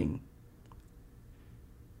going,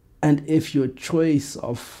 and if your choice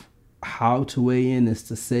of how to weigh in is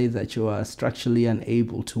to say that you are structurally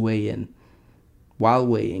unable to weigh in while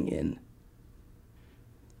weighing in,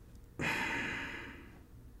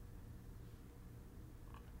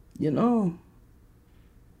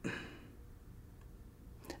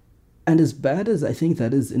 and as bad as I think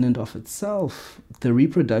that is in and of itself, the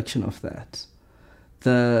reproduction of that,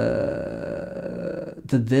 the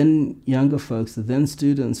then younger folks, the then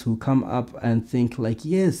students who come up and think like,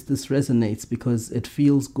 yes, this resonates because it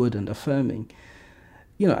feels good and affirming.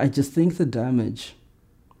 I just think the damage,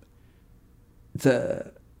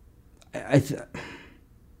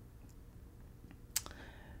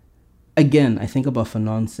 again, I think about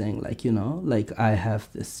Fanon saying like, I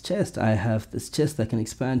have this chest that can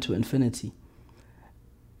expand to infinity.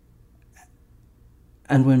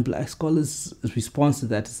 And when black scholars' response to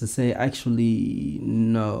that is to say, actually,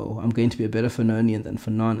 no, I'm going to be a better Fanonian than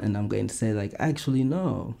Fanon, and I'm going to say, like, actually,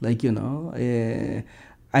 no, like,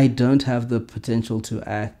 I don't have the potential to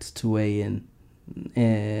act, to weigh in.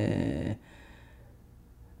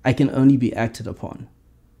 I can only be acted upon.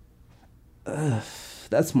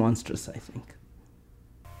 That's monstrous, I think.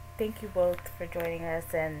 Thank you both for joining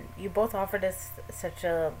us, and you both offered us such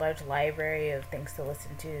a large library of things to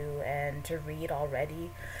listen to and to read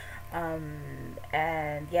already.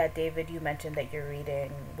 And yeah, David, you mentioned that you're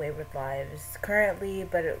reading Wayward Lives currently,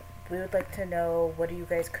 but we would like to know, what are you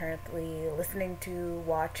guys currently listening to,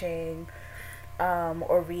 watching,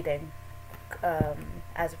 or reading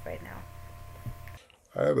as of right now?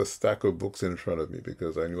 I have a stack of books in front of me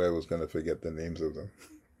because I knew I was going to forget the names of them.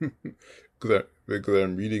 Because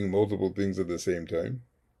I'm reading multiple things at the same time.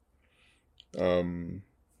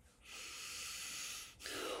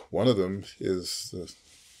 One of them is the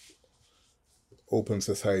Open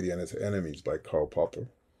Society and Its Enemies by Karl Popper.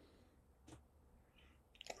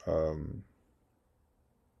 And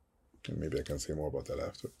maybe I can say more about that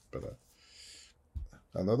after. But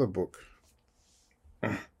another book.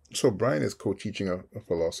 So Brian is co-teaching a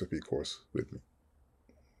philosophy course with me.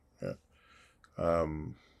 Yeah.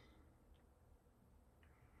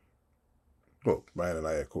 Well, Brian and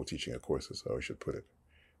I are co-teaching a course, is how I should put it.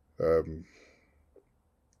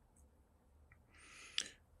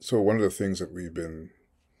 So one of the things that we've been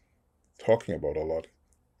talking about a lot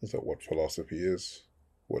is that what philosophy is,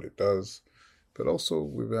 what it does, but also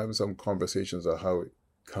we've been having some conversations on how it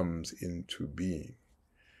comes into being.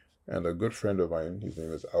 And a good friend of mine, his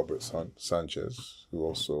name is Albert Sanchez, who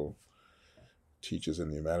also teaches in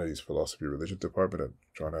the Humanities, Philosophy, Religion department at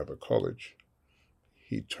John Abbott College.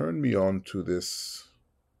 He turned me on to this,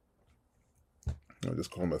 I'll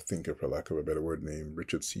just call him a thinker for lack of a better word, named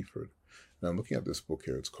Richard Seaford. Now I'm looking at this book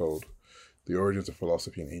here. It's called The Origins of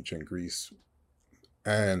Philosophy in Ancient Greece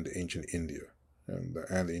and Ancient India.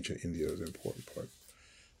 And Ancient India is an important part.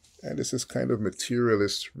 And it's this kind of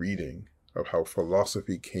materialist reading of how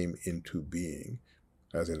philosophy came into being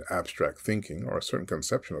as in abstract thinking, or a certain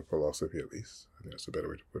conception of philosophy at least. I think that's a better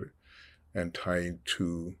way to put it. And tied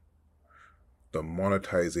to the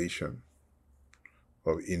monetization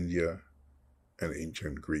of India and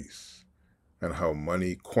ancient Greece, and how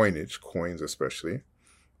money, coins especially,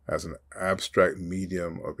 as an abstract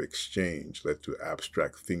medium of exchange led to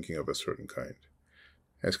abstract thinking of a certain kind.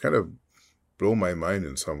 And it's kind of blown my mind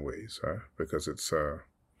in some ways, because it's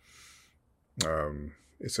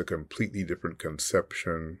It's a completely different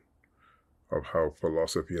conception of how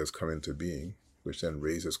philosophy has come into being, which then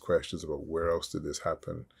raises questions about where else did this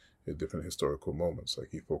happen at different historical moments. Like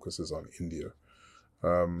he focuses on India.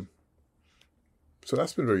 So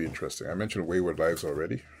that's been very interesting. I mentioned Wayward Lives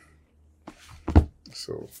already.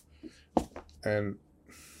 So, and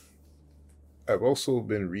I've also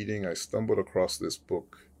been reading, I stumbled across this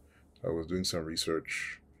book. I was doing some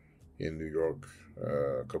research in New York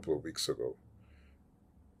a couple of weeks ago.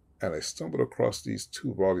 And I stumbled across these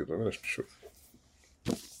 2 volumes. I'm going to show.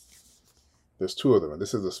 There's 2 of them, and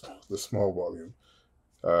this is the small volume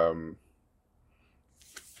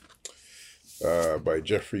by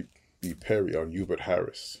Jeffrey B. Perry on Hubert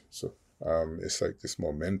Harris. So it's like this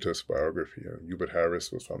momentous biography. Hubert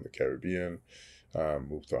Harris was from the Caribbean,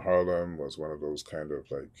 moved to Harlem, was one of those kind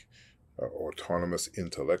of like autonomous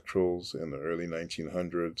intellectuals in the early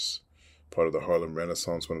 1900s, part of the Harlem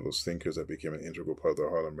Renaissance, one of those thinkers that became an integral part of the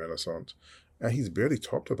Harlem Renaissance. And he's barely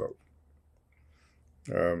talked about.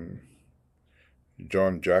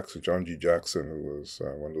 John G. Jackson, who was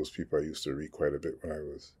one of those people I used to read quite a bit when I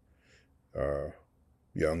was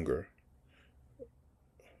younger.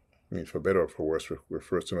 I mean, for better or for worse,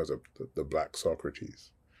 refers to him as the Black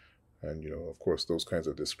Socrates. And, of course, those kinds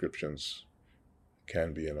of descriptions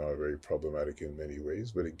can be and are very problematic in many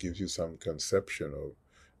ways, but it gives you some conception of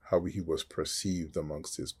how he was perceived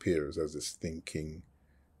amongst his peers as this thinking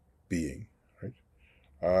being, right?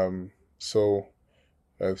 So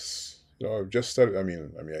I've just started, I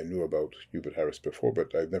mean, I knew about Hubert Harris before,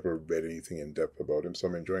 but I've never read anything in depth about him, so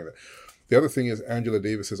I'm enjoying that. The other thing is Angela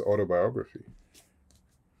Davis's autobiography,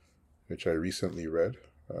 which I recently read.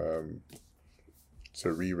 It's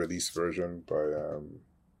a re-release version by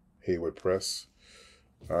Hayward Press.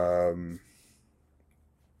 I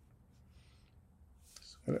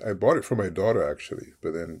bought it for my daughter, actually,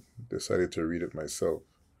 but then decided to read it myself.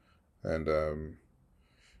 And,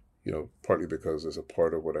 partly because there's a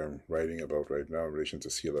part of what I'm writing about right now in relation to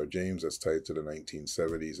C.L.R. James that's tied to the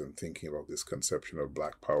 1970s and thinking about this conception of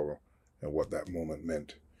Black power and what that moment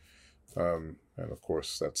meant. And of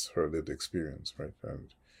course, that's her lived experience, right?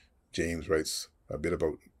 And James writes a bit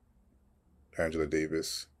about Angela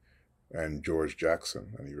Davis and George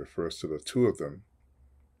Jackson, and he refers to the 2 of them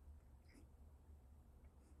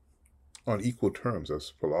on equal terms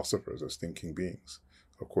as philosophers, as thinking beings.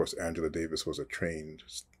 Of course, Angela Davis was a trained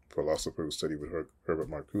philosopher who studied with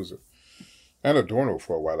Herbert Marcuse and Adorno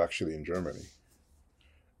for a while, actually, in Germany.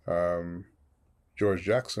 George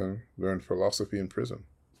Jackson learned philosophy in prison,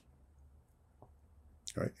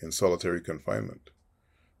 right, in solitary confinement.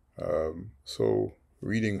 So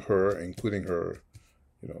reading her, including her,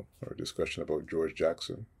 our discussion about George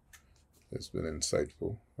Jackson has been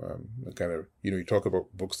insightful. Kind of, you talk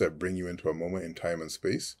about books that bring you into a moment in time and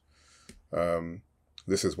space.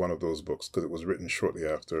 This is one of those books because it was written shortly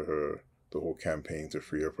after the whole campaign to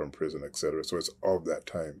free her from prison, etc. So it's of that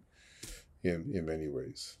time in many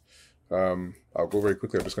ways. I'll go very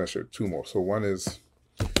quickly. I'm just going to share 2 more. So one is,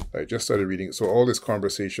 I just started reading. So all this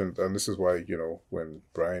conversation, and this is why, when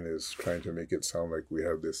Brian is trying to make it sound like we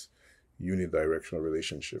have this unidirectional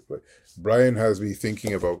relationship, but Brian has me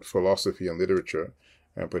thinking about philosophy and literature,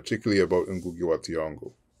 and particularly about Ngugi wa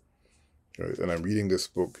Thiong'o. Right? And I'm reading this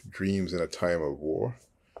book, Dreams in a Time of War,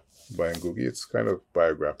 by Ngugi. It's kind of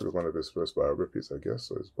biographical, one of his first biographies, I guess.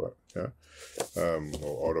 So it's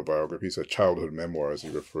or autobiographies, a childhood memoir, as he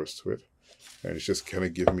refers to it. And it's just kind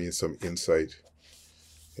of giving me some insight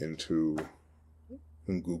into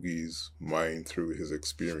Ngugi's mind through his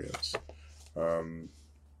experience. And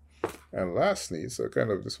lastly, so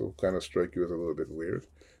this will kind of strike you as a little bit weird,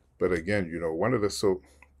 but again,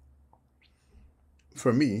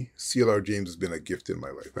 for me, C.L.R. James has been a gift in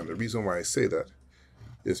my life. And the reason why I say that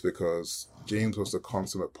is because James was the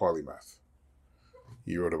consummate polymath.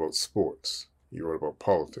 He wrote about sports, he wrote about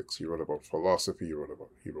politics, he wrote about philosophy, he wrote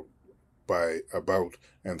about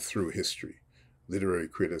and through history, literary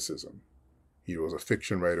criticism. He was a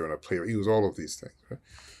fiction writer and a playwright. He was all of these things, right?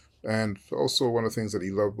 And also one of the things that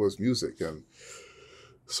he loved was music. And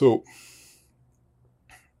so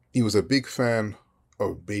he was a big fan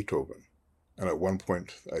of Beethoven. And at one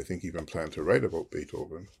point, I think even planned to write about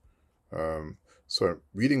Beethoven. So I'm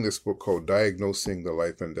reading this book called Diagnosing the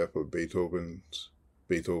Life and Death of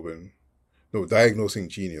Diagnosing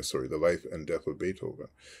Genius, The Life and Death of Beethoven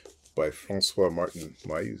by Francois Martin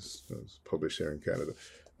Maïs, published here in Canada.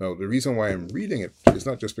 Now, the reason why I'm reading it is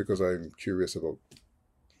not just because I'm curious about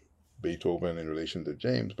Beethoven in relation to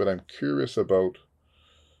James, but I'm curious about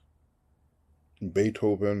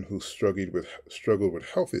Beethoven who struggled with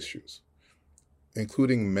health issues,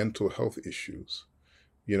 including mental health issues.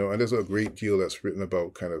 And there's a great deal that's written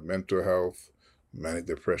about kind of mental health, manic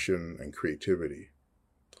depression, and creativity.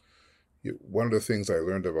 One of the things I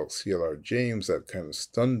learned about C.L.R. James that kind of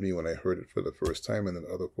stunned me when I heard it for the first time, and then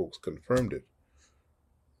other folks confirmed it,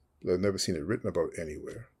 but I've never seen it written about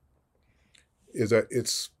anywhere, is that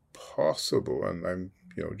it's possible, and I'm,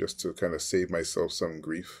 just to kind of save myself some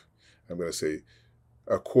grief, I'm going to say,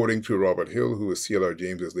 according to Robert Hill, who is C.L.R.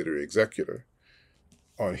 James's literary executor,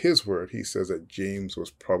 on his word, he says that James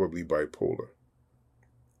was probably bipolar.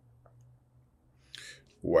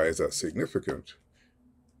 Why is that significant?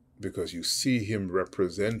 Because you see him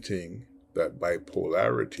representing that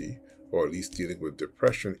bipolarity, or at least dealing with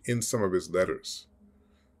depression, in some of his letters,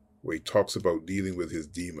 where he talks about dealing with his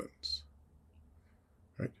demons.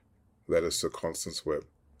 Right? Letters to Constance Webb.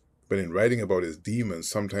 But in writing about his demons,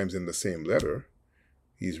 sometimes in the same letter,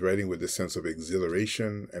 he's writing with this sense of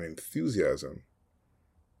exhilaration and enthusiasm,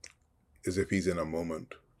 as if he's in a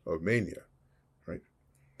moment of mania. Right?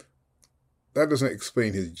 That doesn't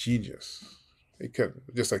explain his genius. It can,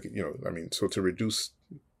 just like, so to reduce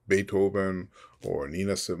Beethoven or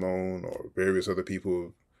Nina Simone or various other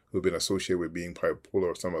people who've been associated with being bipolar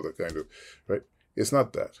or some other kind of, right? It's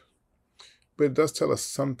not that. But it does tell us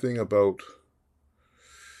something about,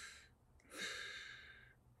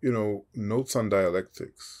 notes on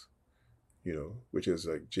dialectics, which is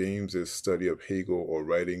like James's study of Hegel, or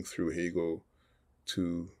writing through Hegel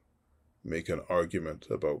to make an argument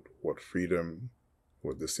about what freedom,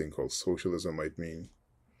 what this thing called socialism might mean,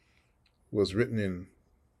 was written in,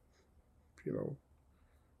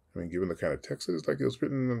 given the kind of text, it's like it was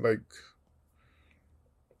written in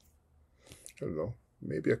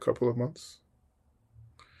maybe a couple of months.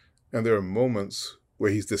 And there are moments where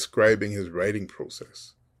he's describing his writing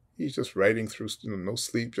process. He's just writing through, no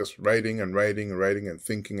sleep, just writing and writing and writing and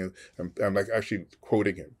thinking. And I'm like actually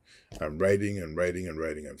quoting him. I'm writing and writing and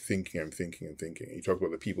writing. I'm thinking and thinking. He talks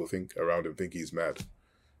about the people around him think he's mad.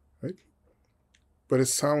 Right? But it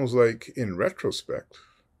sounds like, in retrospect,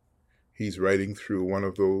 he's writing through one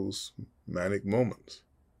of those manic moments.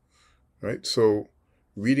 Right? So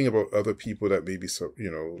reading about other people that maybe,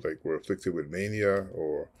 were afflicted with mania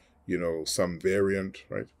or, some variant,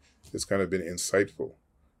 right? It's kind of been insightful.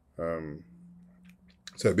 So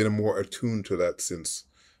I've been more attuned to that since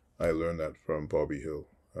I learned that from Bobby Hill.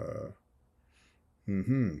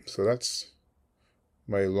 So that's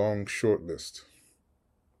my long short list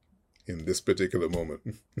in this particular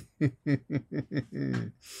moment.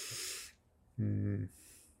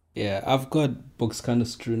 Yeah, I've got books kind of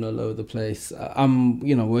strewn all over the place. I'm,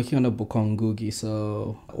 working on a book on Ngugi,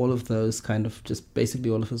 so all of those kind of just basically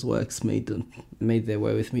all of his works made their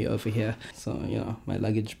way with me over here. So, my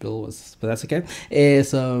luggage bill was, but that's okay.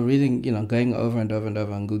 So reading, going over and over and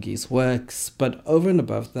over on Ngugi's works, but over and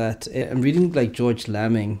above that, I'm reading like George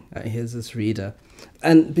Lamming. Here's this reader.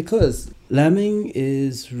 And because Lamming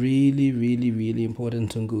is really, really, really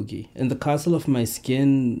important to Ngugi. In The Castle of My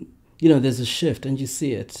Skin, there's a shift and you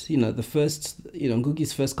see it. The first,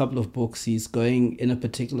 Ngugi's first couple of books, he's going in a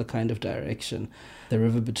particular kind of direction. The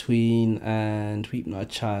River Between and Weep Not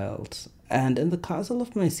Child. And in The Castle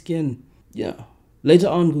of My Skin, later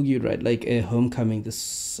on Ngugi would write like a Homecoming,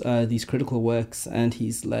 these critical works. And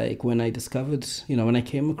he's like, when I discovered, when I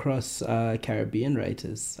came across Caribbean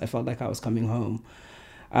writers, I felt like I was coming home.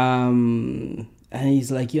 And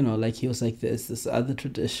he's like, he was like, there's this other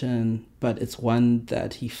tradition, but it's one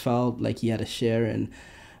that he felt like he had a share in.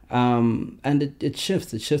 And it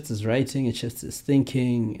shifts his writing, it shifts his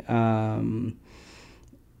thinking. And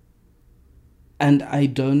I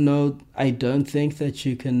don't think that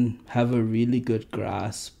you can have a really good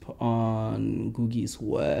grasp on Ngugi's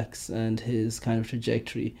works and his kind of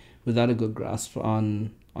trajectory without a good grasp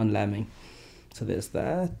on Lamming. So there's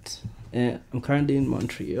that. I'm currently in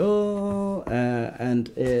Montreal,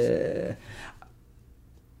 and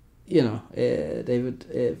David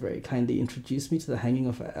very kindly introduced me to The Hanging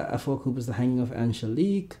of Afua Cooper's The Hanging of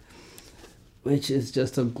Angelique, which is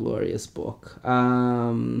just a glorious book.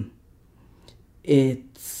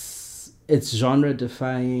 It's genre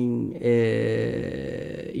defying.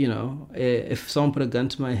 If someone put a gun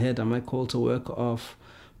to my head, I might call it a work of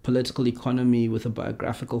political economy with a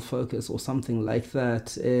biographical focus or something like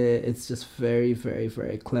that. It's just very, very,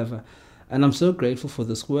 very clever. And I'm so grateful for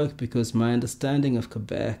this work because my understanding of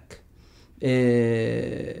Quebec,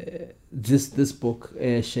 this book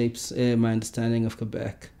shapes my understanding of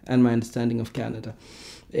Quebec and my understanding of Canada.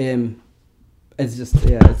 It's just,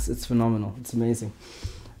 it's phenomenal. It's amazing.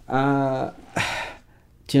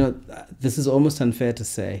 This is almost unfair to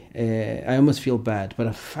say. I almost feel bad, but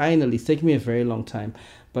it's taken me a very long time.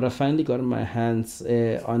 but I finally got my hands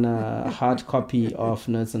on a hard copy of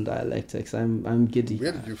Nerds and Dialectics. I'm giddy.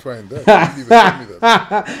 Where did you find that? You didn't even tell me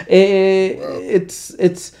that. It's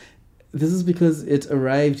this is because it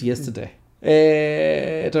arrived yesterday.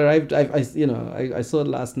 It arrived. I saw it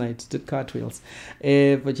last night. Did cartwheels,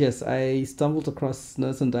 but yes, I stumbled across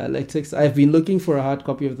Nerds and Dialectics. I've been looking for a hard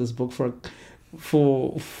copy of this book for a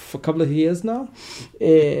couple of years now.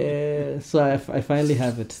 So I finally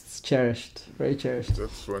have it. It's cherished, very cherished.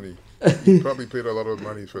 That's funny. You probably paid a lot of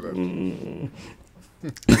money for that.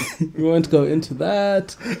 We won't go into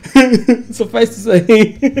that. Suffice to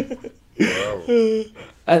say. Wow.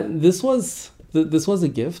 This was a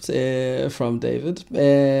gift from David.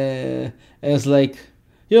 And it's like,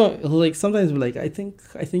 like sometimes we're like, I think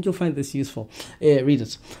you'll find this useful. Read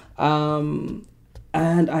it. And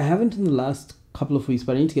I haven't in the last couple of weeks,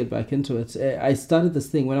 but I need to get back into it. I started this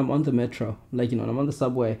thing when I'm on the metro, when I'm on the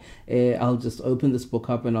subway, I'll just open this book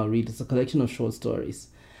up and I'll read. It's a collection of short stories.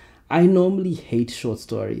 I normally hate short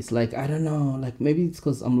stories. I don't know, maybe it's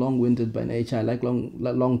because I'm long-winded by nature. I like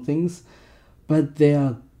long things, but they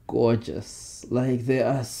are gorgeous. They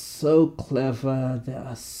are so clever. They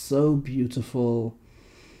are so beautiful.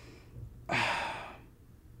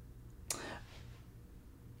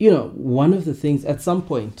 One of the things at some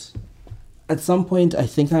point, I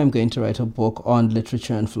think I'm going to write a book on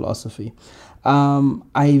literature and philosophy.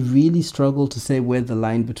 I really struggle to say where the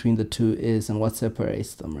line between the two is and what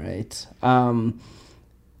separates them, right? And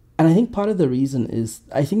I think part of the reason is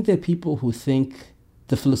I think there are people who think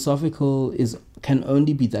the philosophical can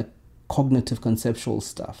only be the cognitive conceptual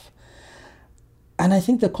stuff. And I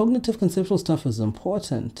think the cognitive conceptual stuff is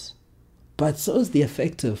important, but so is the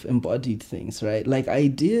affective embodied things, right?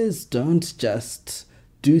 Ideas don't just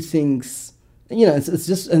do things, it's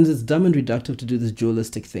just, and it's dumb and reductive to do this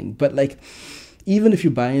dualistic thing. But even if you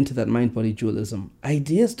buy into that mind-body dualism,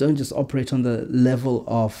 ideas don't just operate on the level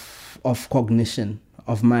of cognition,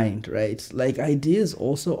 of mind, right? Ideas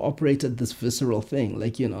also operate at this visceral thing.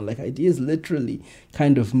 Ideas literally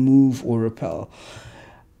kind of move or repel.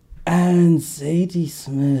 And Zadie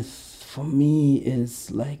Smith, for me, is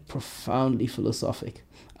profoundly philosophic.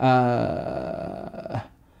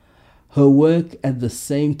 Her work at the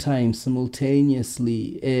same time,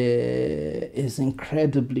 simultaneously, is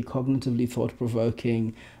incredibly cognitively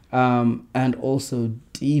thought-provoking, and also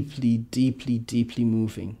deeply, deeply, deeply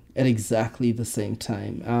moving at exactly the same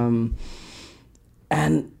time.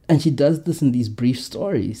 And she does this in these brief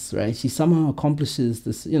stories, right? She somehow accomplishes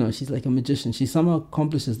this, she's like a magician. She somehow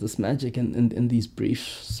accomplishes this magic in these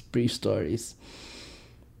brief stories.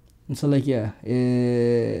 And so I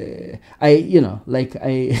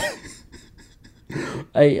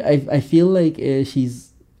feel like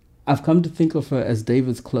I've come to think of her as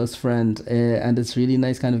David's close friend, and it's really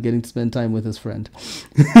nice kind of getting to spend time with his friend.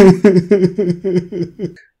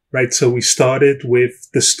 Right, so we started with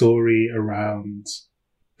the story around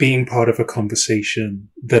being part of a conversation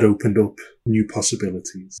that opened up new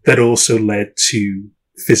possibilities, that also led to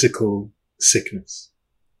physical sickness,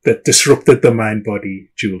 that disrupted the mind-body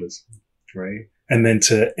dualism, right? And then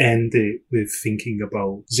to end it with thinking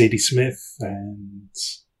about Zadie Smith and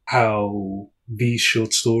how these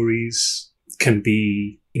short stories can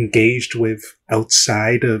be engaged with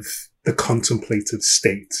outside of the contemplative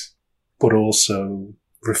state, but also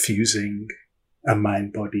refusing a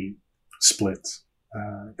mind-body split.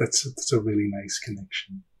 That's a really nice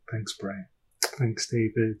connection. Thanks, Brian. Thanks,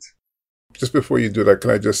 David. Just before you do that,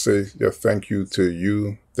 can I just say, thank you to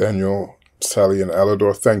you, Daniel, Sally, and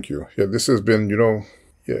Alador. Thank you. This has been,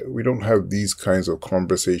 we don't have these kinds of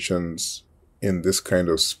conversations in this kind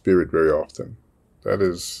of spirit very often. That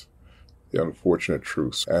is the unfortunate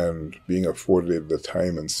truth. And being afforded the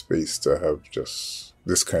time and space to have just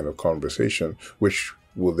this kind of conversation, which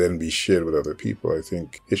will then be shared with other people, I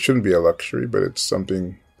think it shouldn't be a luxury, but it's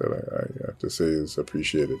something that I have to say is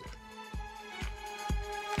appreciated.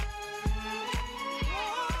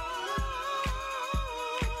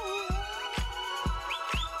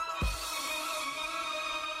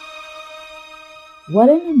 What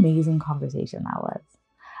an amazing conversation that was.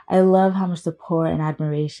 I love how much support and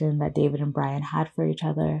admiration that David and Brian had for each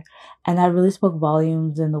other, and that really spoke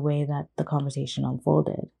volumes in the way that the conversation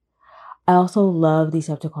unfolded. I also love these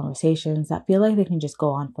types of conversations that feel like they can just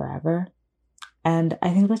go on forever, and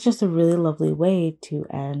I think that's just a really lovely way to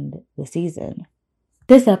end the season.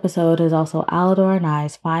 This episode is also Alador and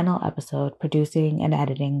I's final episode producing and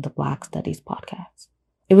editing the Black Studies podcast.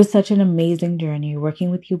 It was such an amazing journey working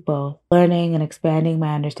with you both, learning and expanding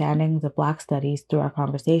my understandings of Black studies through our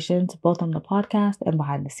conversations, both on the podcast and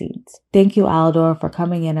behind the scenes. Thank you, Aldor, for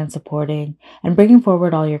coming in and supporting and bringing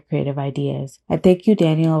forward all your creative ideas. And thank you,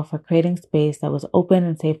 Daniel, for creating space that was open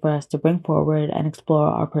and safe for us to bring forward and explore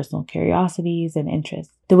our personal curiosities and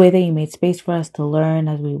interests. The way that you made space for us to learn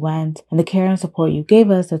as we went, and the care and support you gave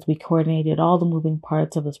us as we coordinated all the moving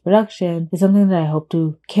parts of this production is something that I hope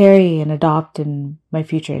to carry and adopt in my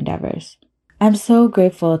future endeavors. I'm so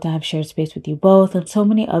grateful to have shared space with you both and so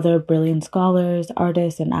many other brilliant scholars,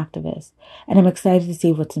 artists, and activists, and I'm excited to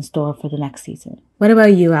see what's in store for the next season. What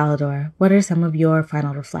about you, Aldor? What are some of your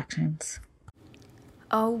final reflections?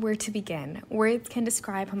 Oh, where to begin? Words can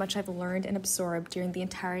describe how much I've learned and absorbed during the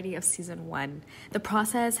entirety of season 1. The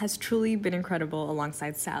process has truly been incredible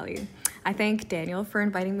alongside Sally. I thank Daniel for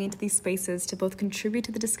inviting me into these spaces to both contribute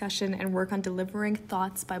to the discussion and work on delivering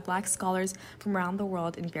thoughts by Black scholars from around the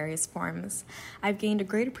world in various forms. I've gained a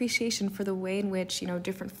great appreciation for the way in which,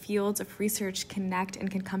 different fields of research connect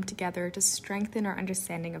and can come together to strengthen our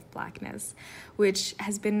understanding of Blackness, which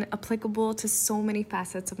has been applicable to so many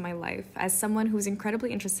facets of my life. As someone who's incredibly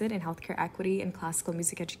interested in healthcare equity and classical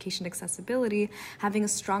music education accessibility, having a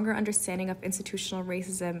stronger understanding of institutional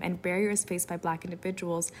racism and barriers faced by Black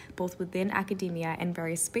individuals, both within academia and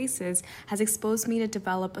various spaces, has exposed me to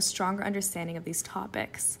develop a stronger understanding of these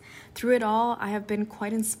topics. Through it all, I have been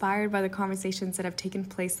quite inspired by the conversations that have taken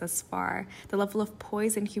place thus far. The level of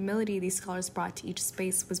poise and humility these scholars brought to each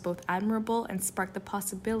space was both admirable and sparked the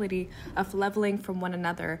possibility of leveling from one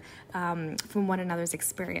another's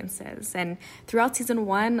experiences. And throughout season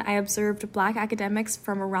 1, I observed Black academics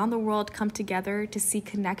from around the world come together to see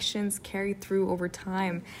connections carried through over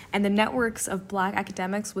time, and the networks of Black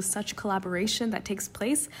academics with such collaboration that takes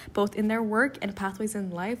place both in their work and pathways in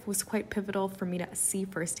life was quite pivotal for me to see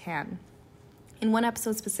firsthand. In one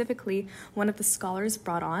episode specifically, one of the scholars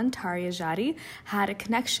brought on, Taria Jari, had a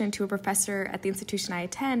connection to a professor at the institution I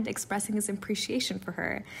attend expressing his appreciation for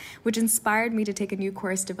her, which inspired me to take a new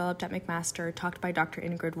course developed at McMaster, taught by Dr.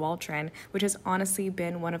 Ingrid Waldron, which has honestly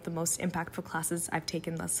been one of the most impactful classes I've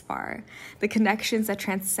taken thus far. The connections that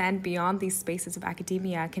transcend beyond these spaces of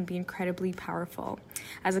academia can be incredibly powerful.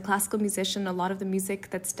 As a classical musician, a lot of the music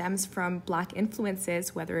that stems from Black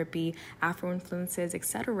influences, whether it be Afro influences,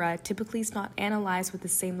 etc., typically is not analyzed with the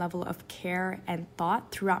same level of care and thought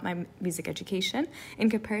throughout my music education in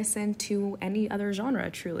comparison to any other genre,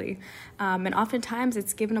 truly. And oftentimes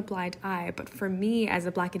it's given a blind eye, but for me as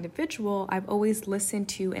a Black individual, I've always listened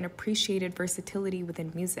to and appreciated versatility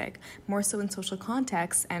within music, more so in social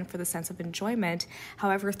context and for the sense of enjoyment.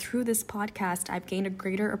 However, through this podcast, I've gained a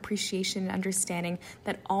greater appreciation and understanding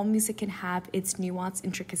that all music can have its nuanced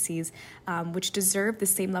intricacies, which deserve the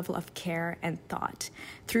same level of care and thought.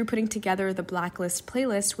 Through putting together the Blacklist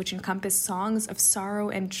playlist, which encompassed songs of sorrow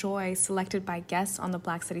and joy selected by guests on the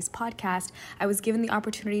Black Studies podcast, I was given the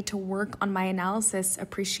opportunity to work on my analysis,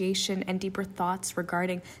 appreciation, and deeper thoughts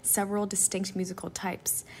regarding several distinct musical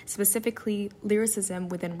types, specifically lyricism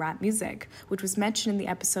within rap music, which was mentioned in the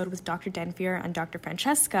episode with Dr. Denvier and Dr.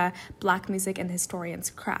 Francesca, Black Music and the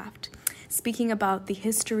Historian's Craft, speaking about the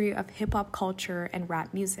history of hip-hop culture and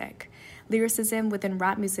rap music. Lyricism within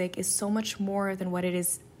rap music is so much more than what it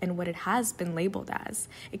is and what it has been labeled as.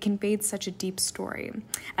 It conveyed such a deep story.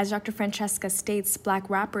 As Dr. Francesca states, Black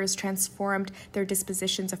rappers transformed their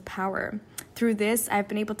dispositions of power. Through this, I've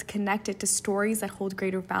been able to connect it to stories that hold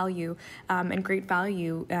greater value and great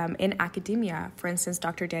value in academia. For instance,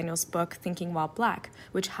 Dr. Daniel's book, Thinking While Black,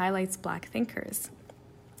 which highlights Black thinkers.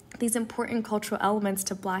 These important cultural elements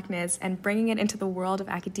to Blackness and bringing it into the world of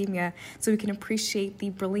academia so we can appreciate the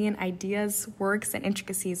brilliant ideas, works, and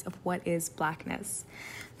intricacies of what is Blackness.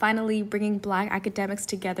 Finally, bringing Black academics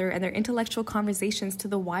together and their intellectual conversations to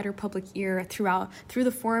the wider public ear through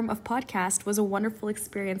the form of podcast was a wonderful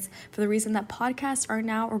experience for the reason that podcasts are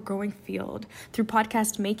now a growing field. Through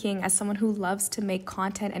podcast making, as someone who loves to make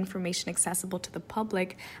content and information accessible to the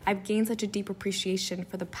public, I've gained such a deep appreciation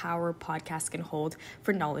for the power podcasts can hold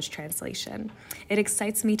for knowledge translation. It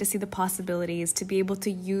excites me to see the possibilities to be able to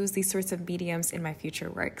use these sorts of mediums in my future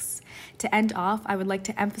works. To end off, I would like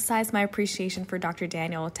to emphasize my appreciation for Dr.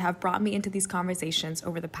 Daniel to have brought me into these conversations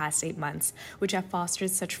over the past 8 months, which have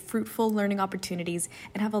fostered such fruitful learning opportunities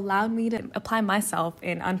and have allowed me to apply myself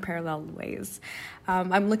in unparalleled ways.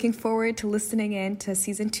 I'm looking forward to listening in to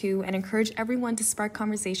season 2 and encourage everyone to spark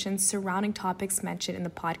conversations surrounding topics mentioned in the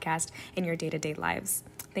podcast in your day-to-day lives.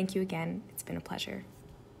 Thank you again. It's been a pleasure.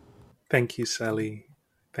 Thank you, Sally.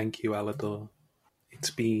 Thank you, Alador.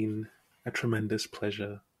 It's been a tremendous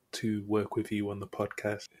pleasure to work with you on the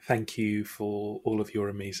podcast. Thank you for all of your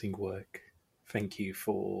amazing work. Thank you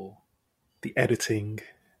for the editing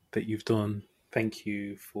that you've done. Thank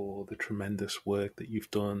you for the tremendous work that you've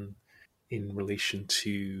done in relation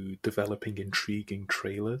to developing intriguing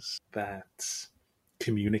trailers that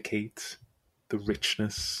communicate the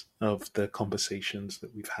richness of the conversations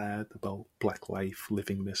that we've had about Black life,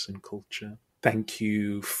 livingness, and culture. Thank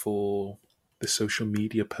you for the social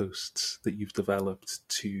media posts that you've developed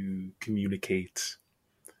to communicate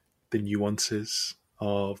the nuances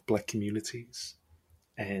of Black communities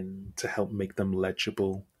and to help make them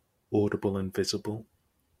legible, audible, and visible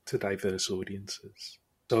to diverse audiences.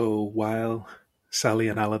 So while Sally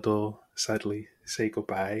and Alador sadly say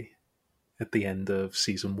goodbye at the end of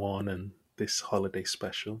season 1 and this holiday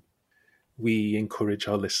special, we encourage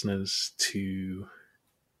our listeners to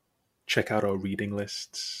check out our reading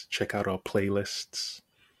lists, check out our playlists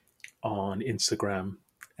on Instagram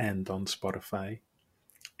and on Spotify,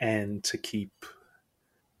 and to keep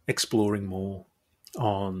exploring more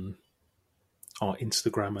on our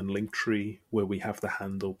Instagram and Linktree, where we have the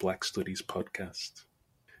handle Black Studies Podcast.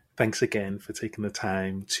 Thanks again for taking the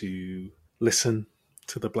time to listen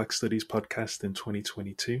to the Black Studies Podcast in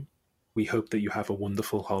 2022. We hope that you have a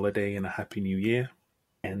wonderful holiday and a happy new year.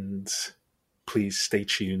 And please stay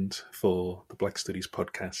tuned for the Black Studies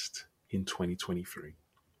Podcast in 2023.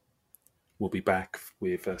 We'll be back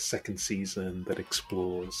with a second season that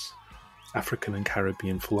explores African and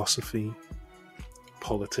Caribbean philosophy,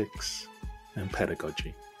 politics, and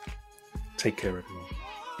pedagogy. Take care, everyone.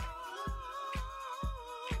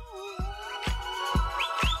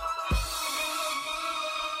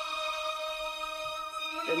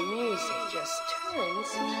 The music just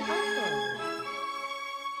turns me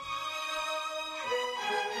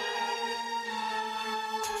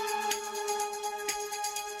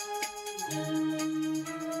on.